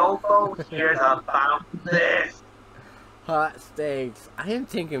until Robo hears about this. Hot steaks. I am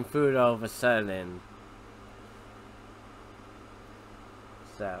thinking food all of a sudden.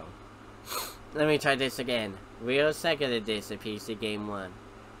 So, let me try this again. Real 2nd edition PC Game 1.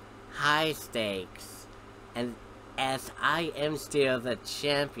 High stakes. And as I am still the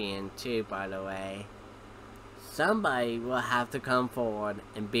champion too, by the way, somebody will have to come forward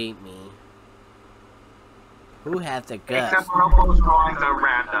and beat me. Who has the guts? Except Robo's drawings are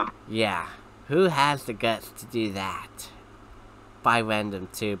random. Yeah. Who has the guts to do that? By random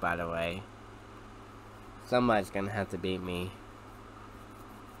too, by the way. Somebody's gonna have to beat me.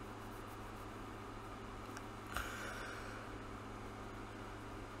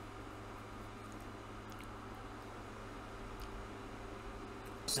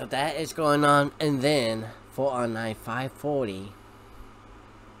 So that is going on, and then for our night 540,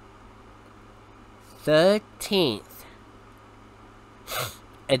 13th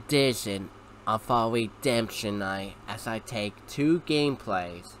edition of our redemption night, as I take 2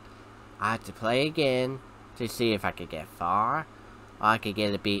 gameplays. I have to play again to see if I could get far or I could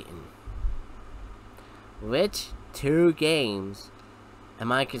get it beaten. Which 2 games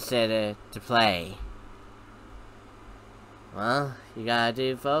am I considered to play? Well, you gotta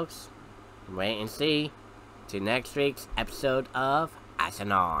do, folks, wait and see to next week's episode of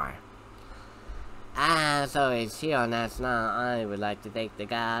SNR. As always, here on SNR, I would like to thank the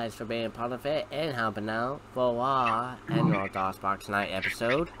guys for being part of it and helping out for our annual DOSBox Night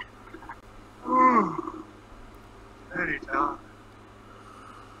episode. Anytime.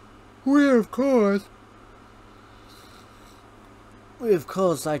 We of course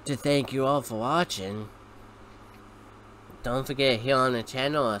like to thank you all for watching. Don't forget here on the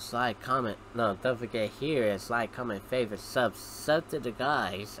channel, don't forget here, like, comment, favorite, sub to the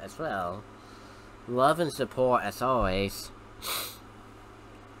guys as well. Love and support as always.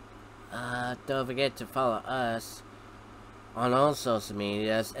 Don't forget to follow us on all social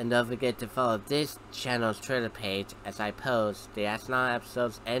medias, and don't forget to follow this channel's Twitter page as I post the SNR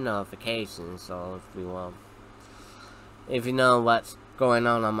episodes and notifications. So if you know what's going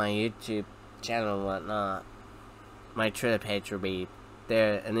on my YouTube channel and whatnot, my Twitter page will be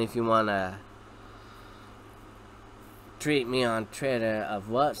there. And if you wanna tweet me on Twitter of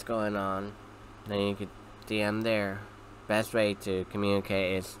what's going on, then you could DM there. Best way to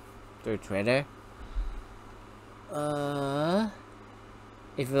communicate is through Twitter.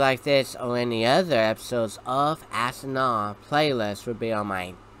 If you like this or any other episodes of SNR, playlist will be on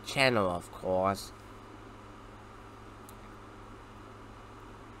my channel, of course.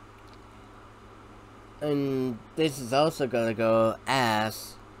 And this is also gonna go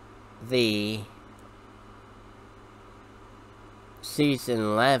as the Season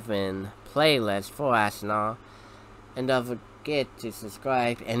 11 playlist for SNR. And don't forget to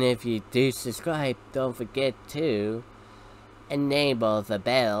subscribe. And if you do subscribe, don't forget to enable the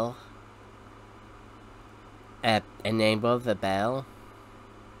bell. Enable the bell.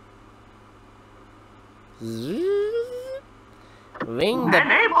 Ring the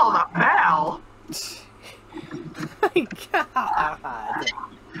Enable the bell. my God.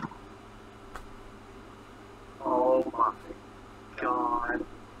 Oh my God.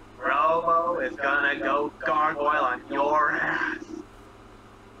 Robo is gonna go gargoyle on your ass.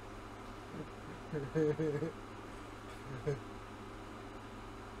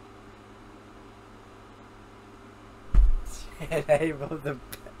 Enable the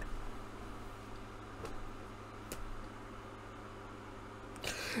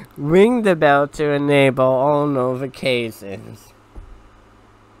ring the bell to enable all notifications.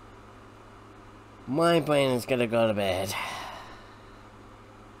 My brain is gonna go to bed.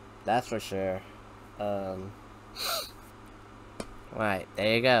 That's for sure. Right,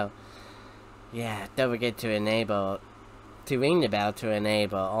 there you go. Yeah, don't forget to ring the bell to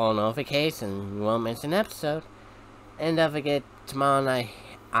enable all notifications. You won't miss an episode. And don't forget, tomorrow night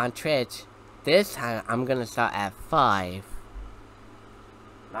on Twitch, this time I'm gonna start at 5.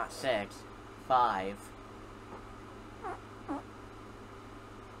 Not 6, 5.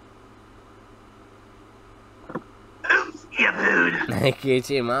 you, dude. Thank you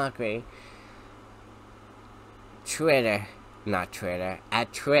to Mockery.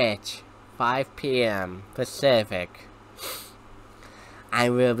 At Twitch, 5 p.m. Pacific. I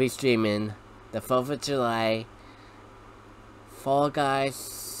will be streaming the 4th of July Fall Guys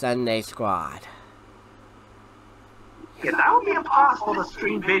Sunday Squad. Yeah, that would be impossible to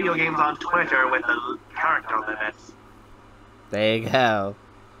stream video games on Twitter with the character limits. There you go.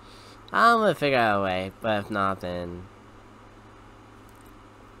 I'm gonna figure out a way, but if not, then...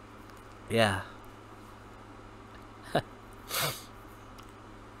 yeah.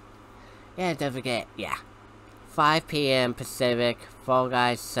 Yeah, don't forget, yeah. 5 p.m. Pacific, Fall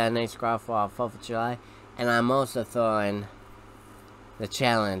Guys Sunday Squad for 4th of July. And I'm also throwing the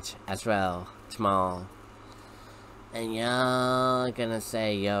challenge as well tomorrow. And y'all gonna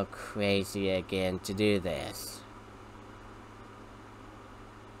say you're crazy again to do this.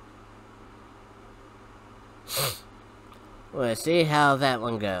 We'll see how that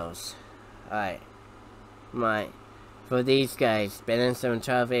one goes. Alright. For these guys, spending some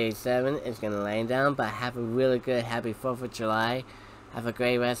 1287 is gonna lay down, but have a really good happy 4th of July. Have a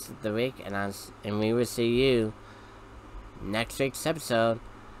great rest of the week, and we will see you next week's episode.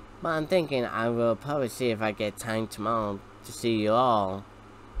 But I'm thinking I will probably see if I get time tomorrow to see you all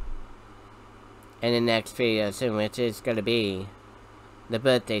in the next video soon, which is gonna be the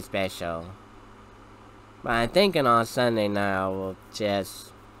birthday special. But I'm thinking on Sunday night I will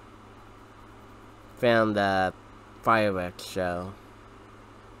just film the fireworks show.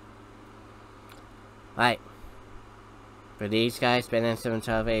 Right. For these guys, spending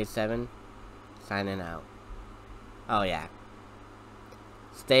 71287, signing out. Oh yeah.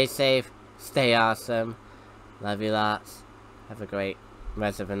 Stay safe, stay awesome. Love you lots. Have a great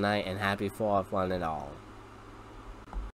rest of the night and happy 4th one and all.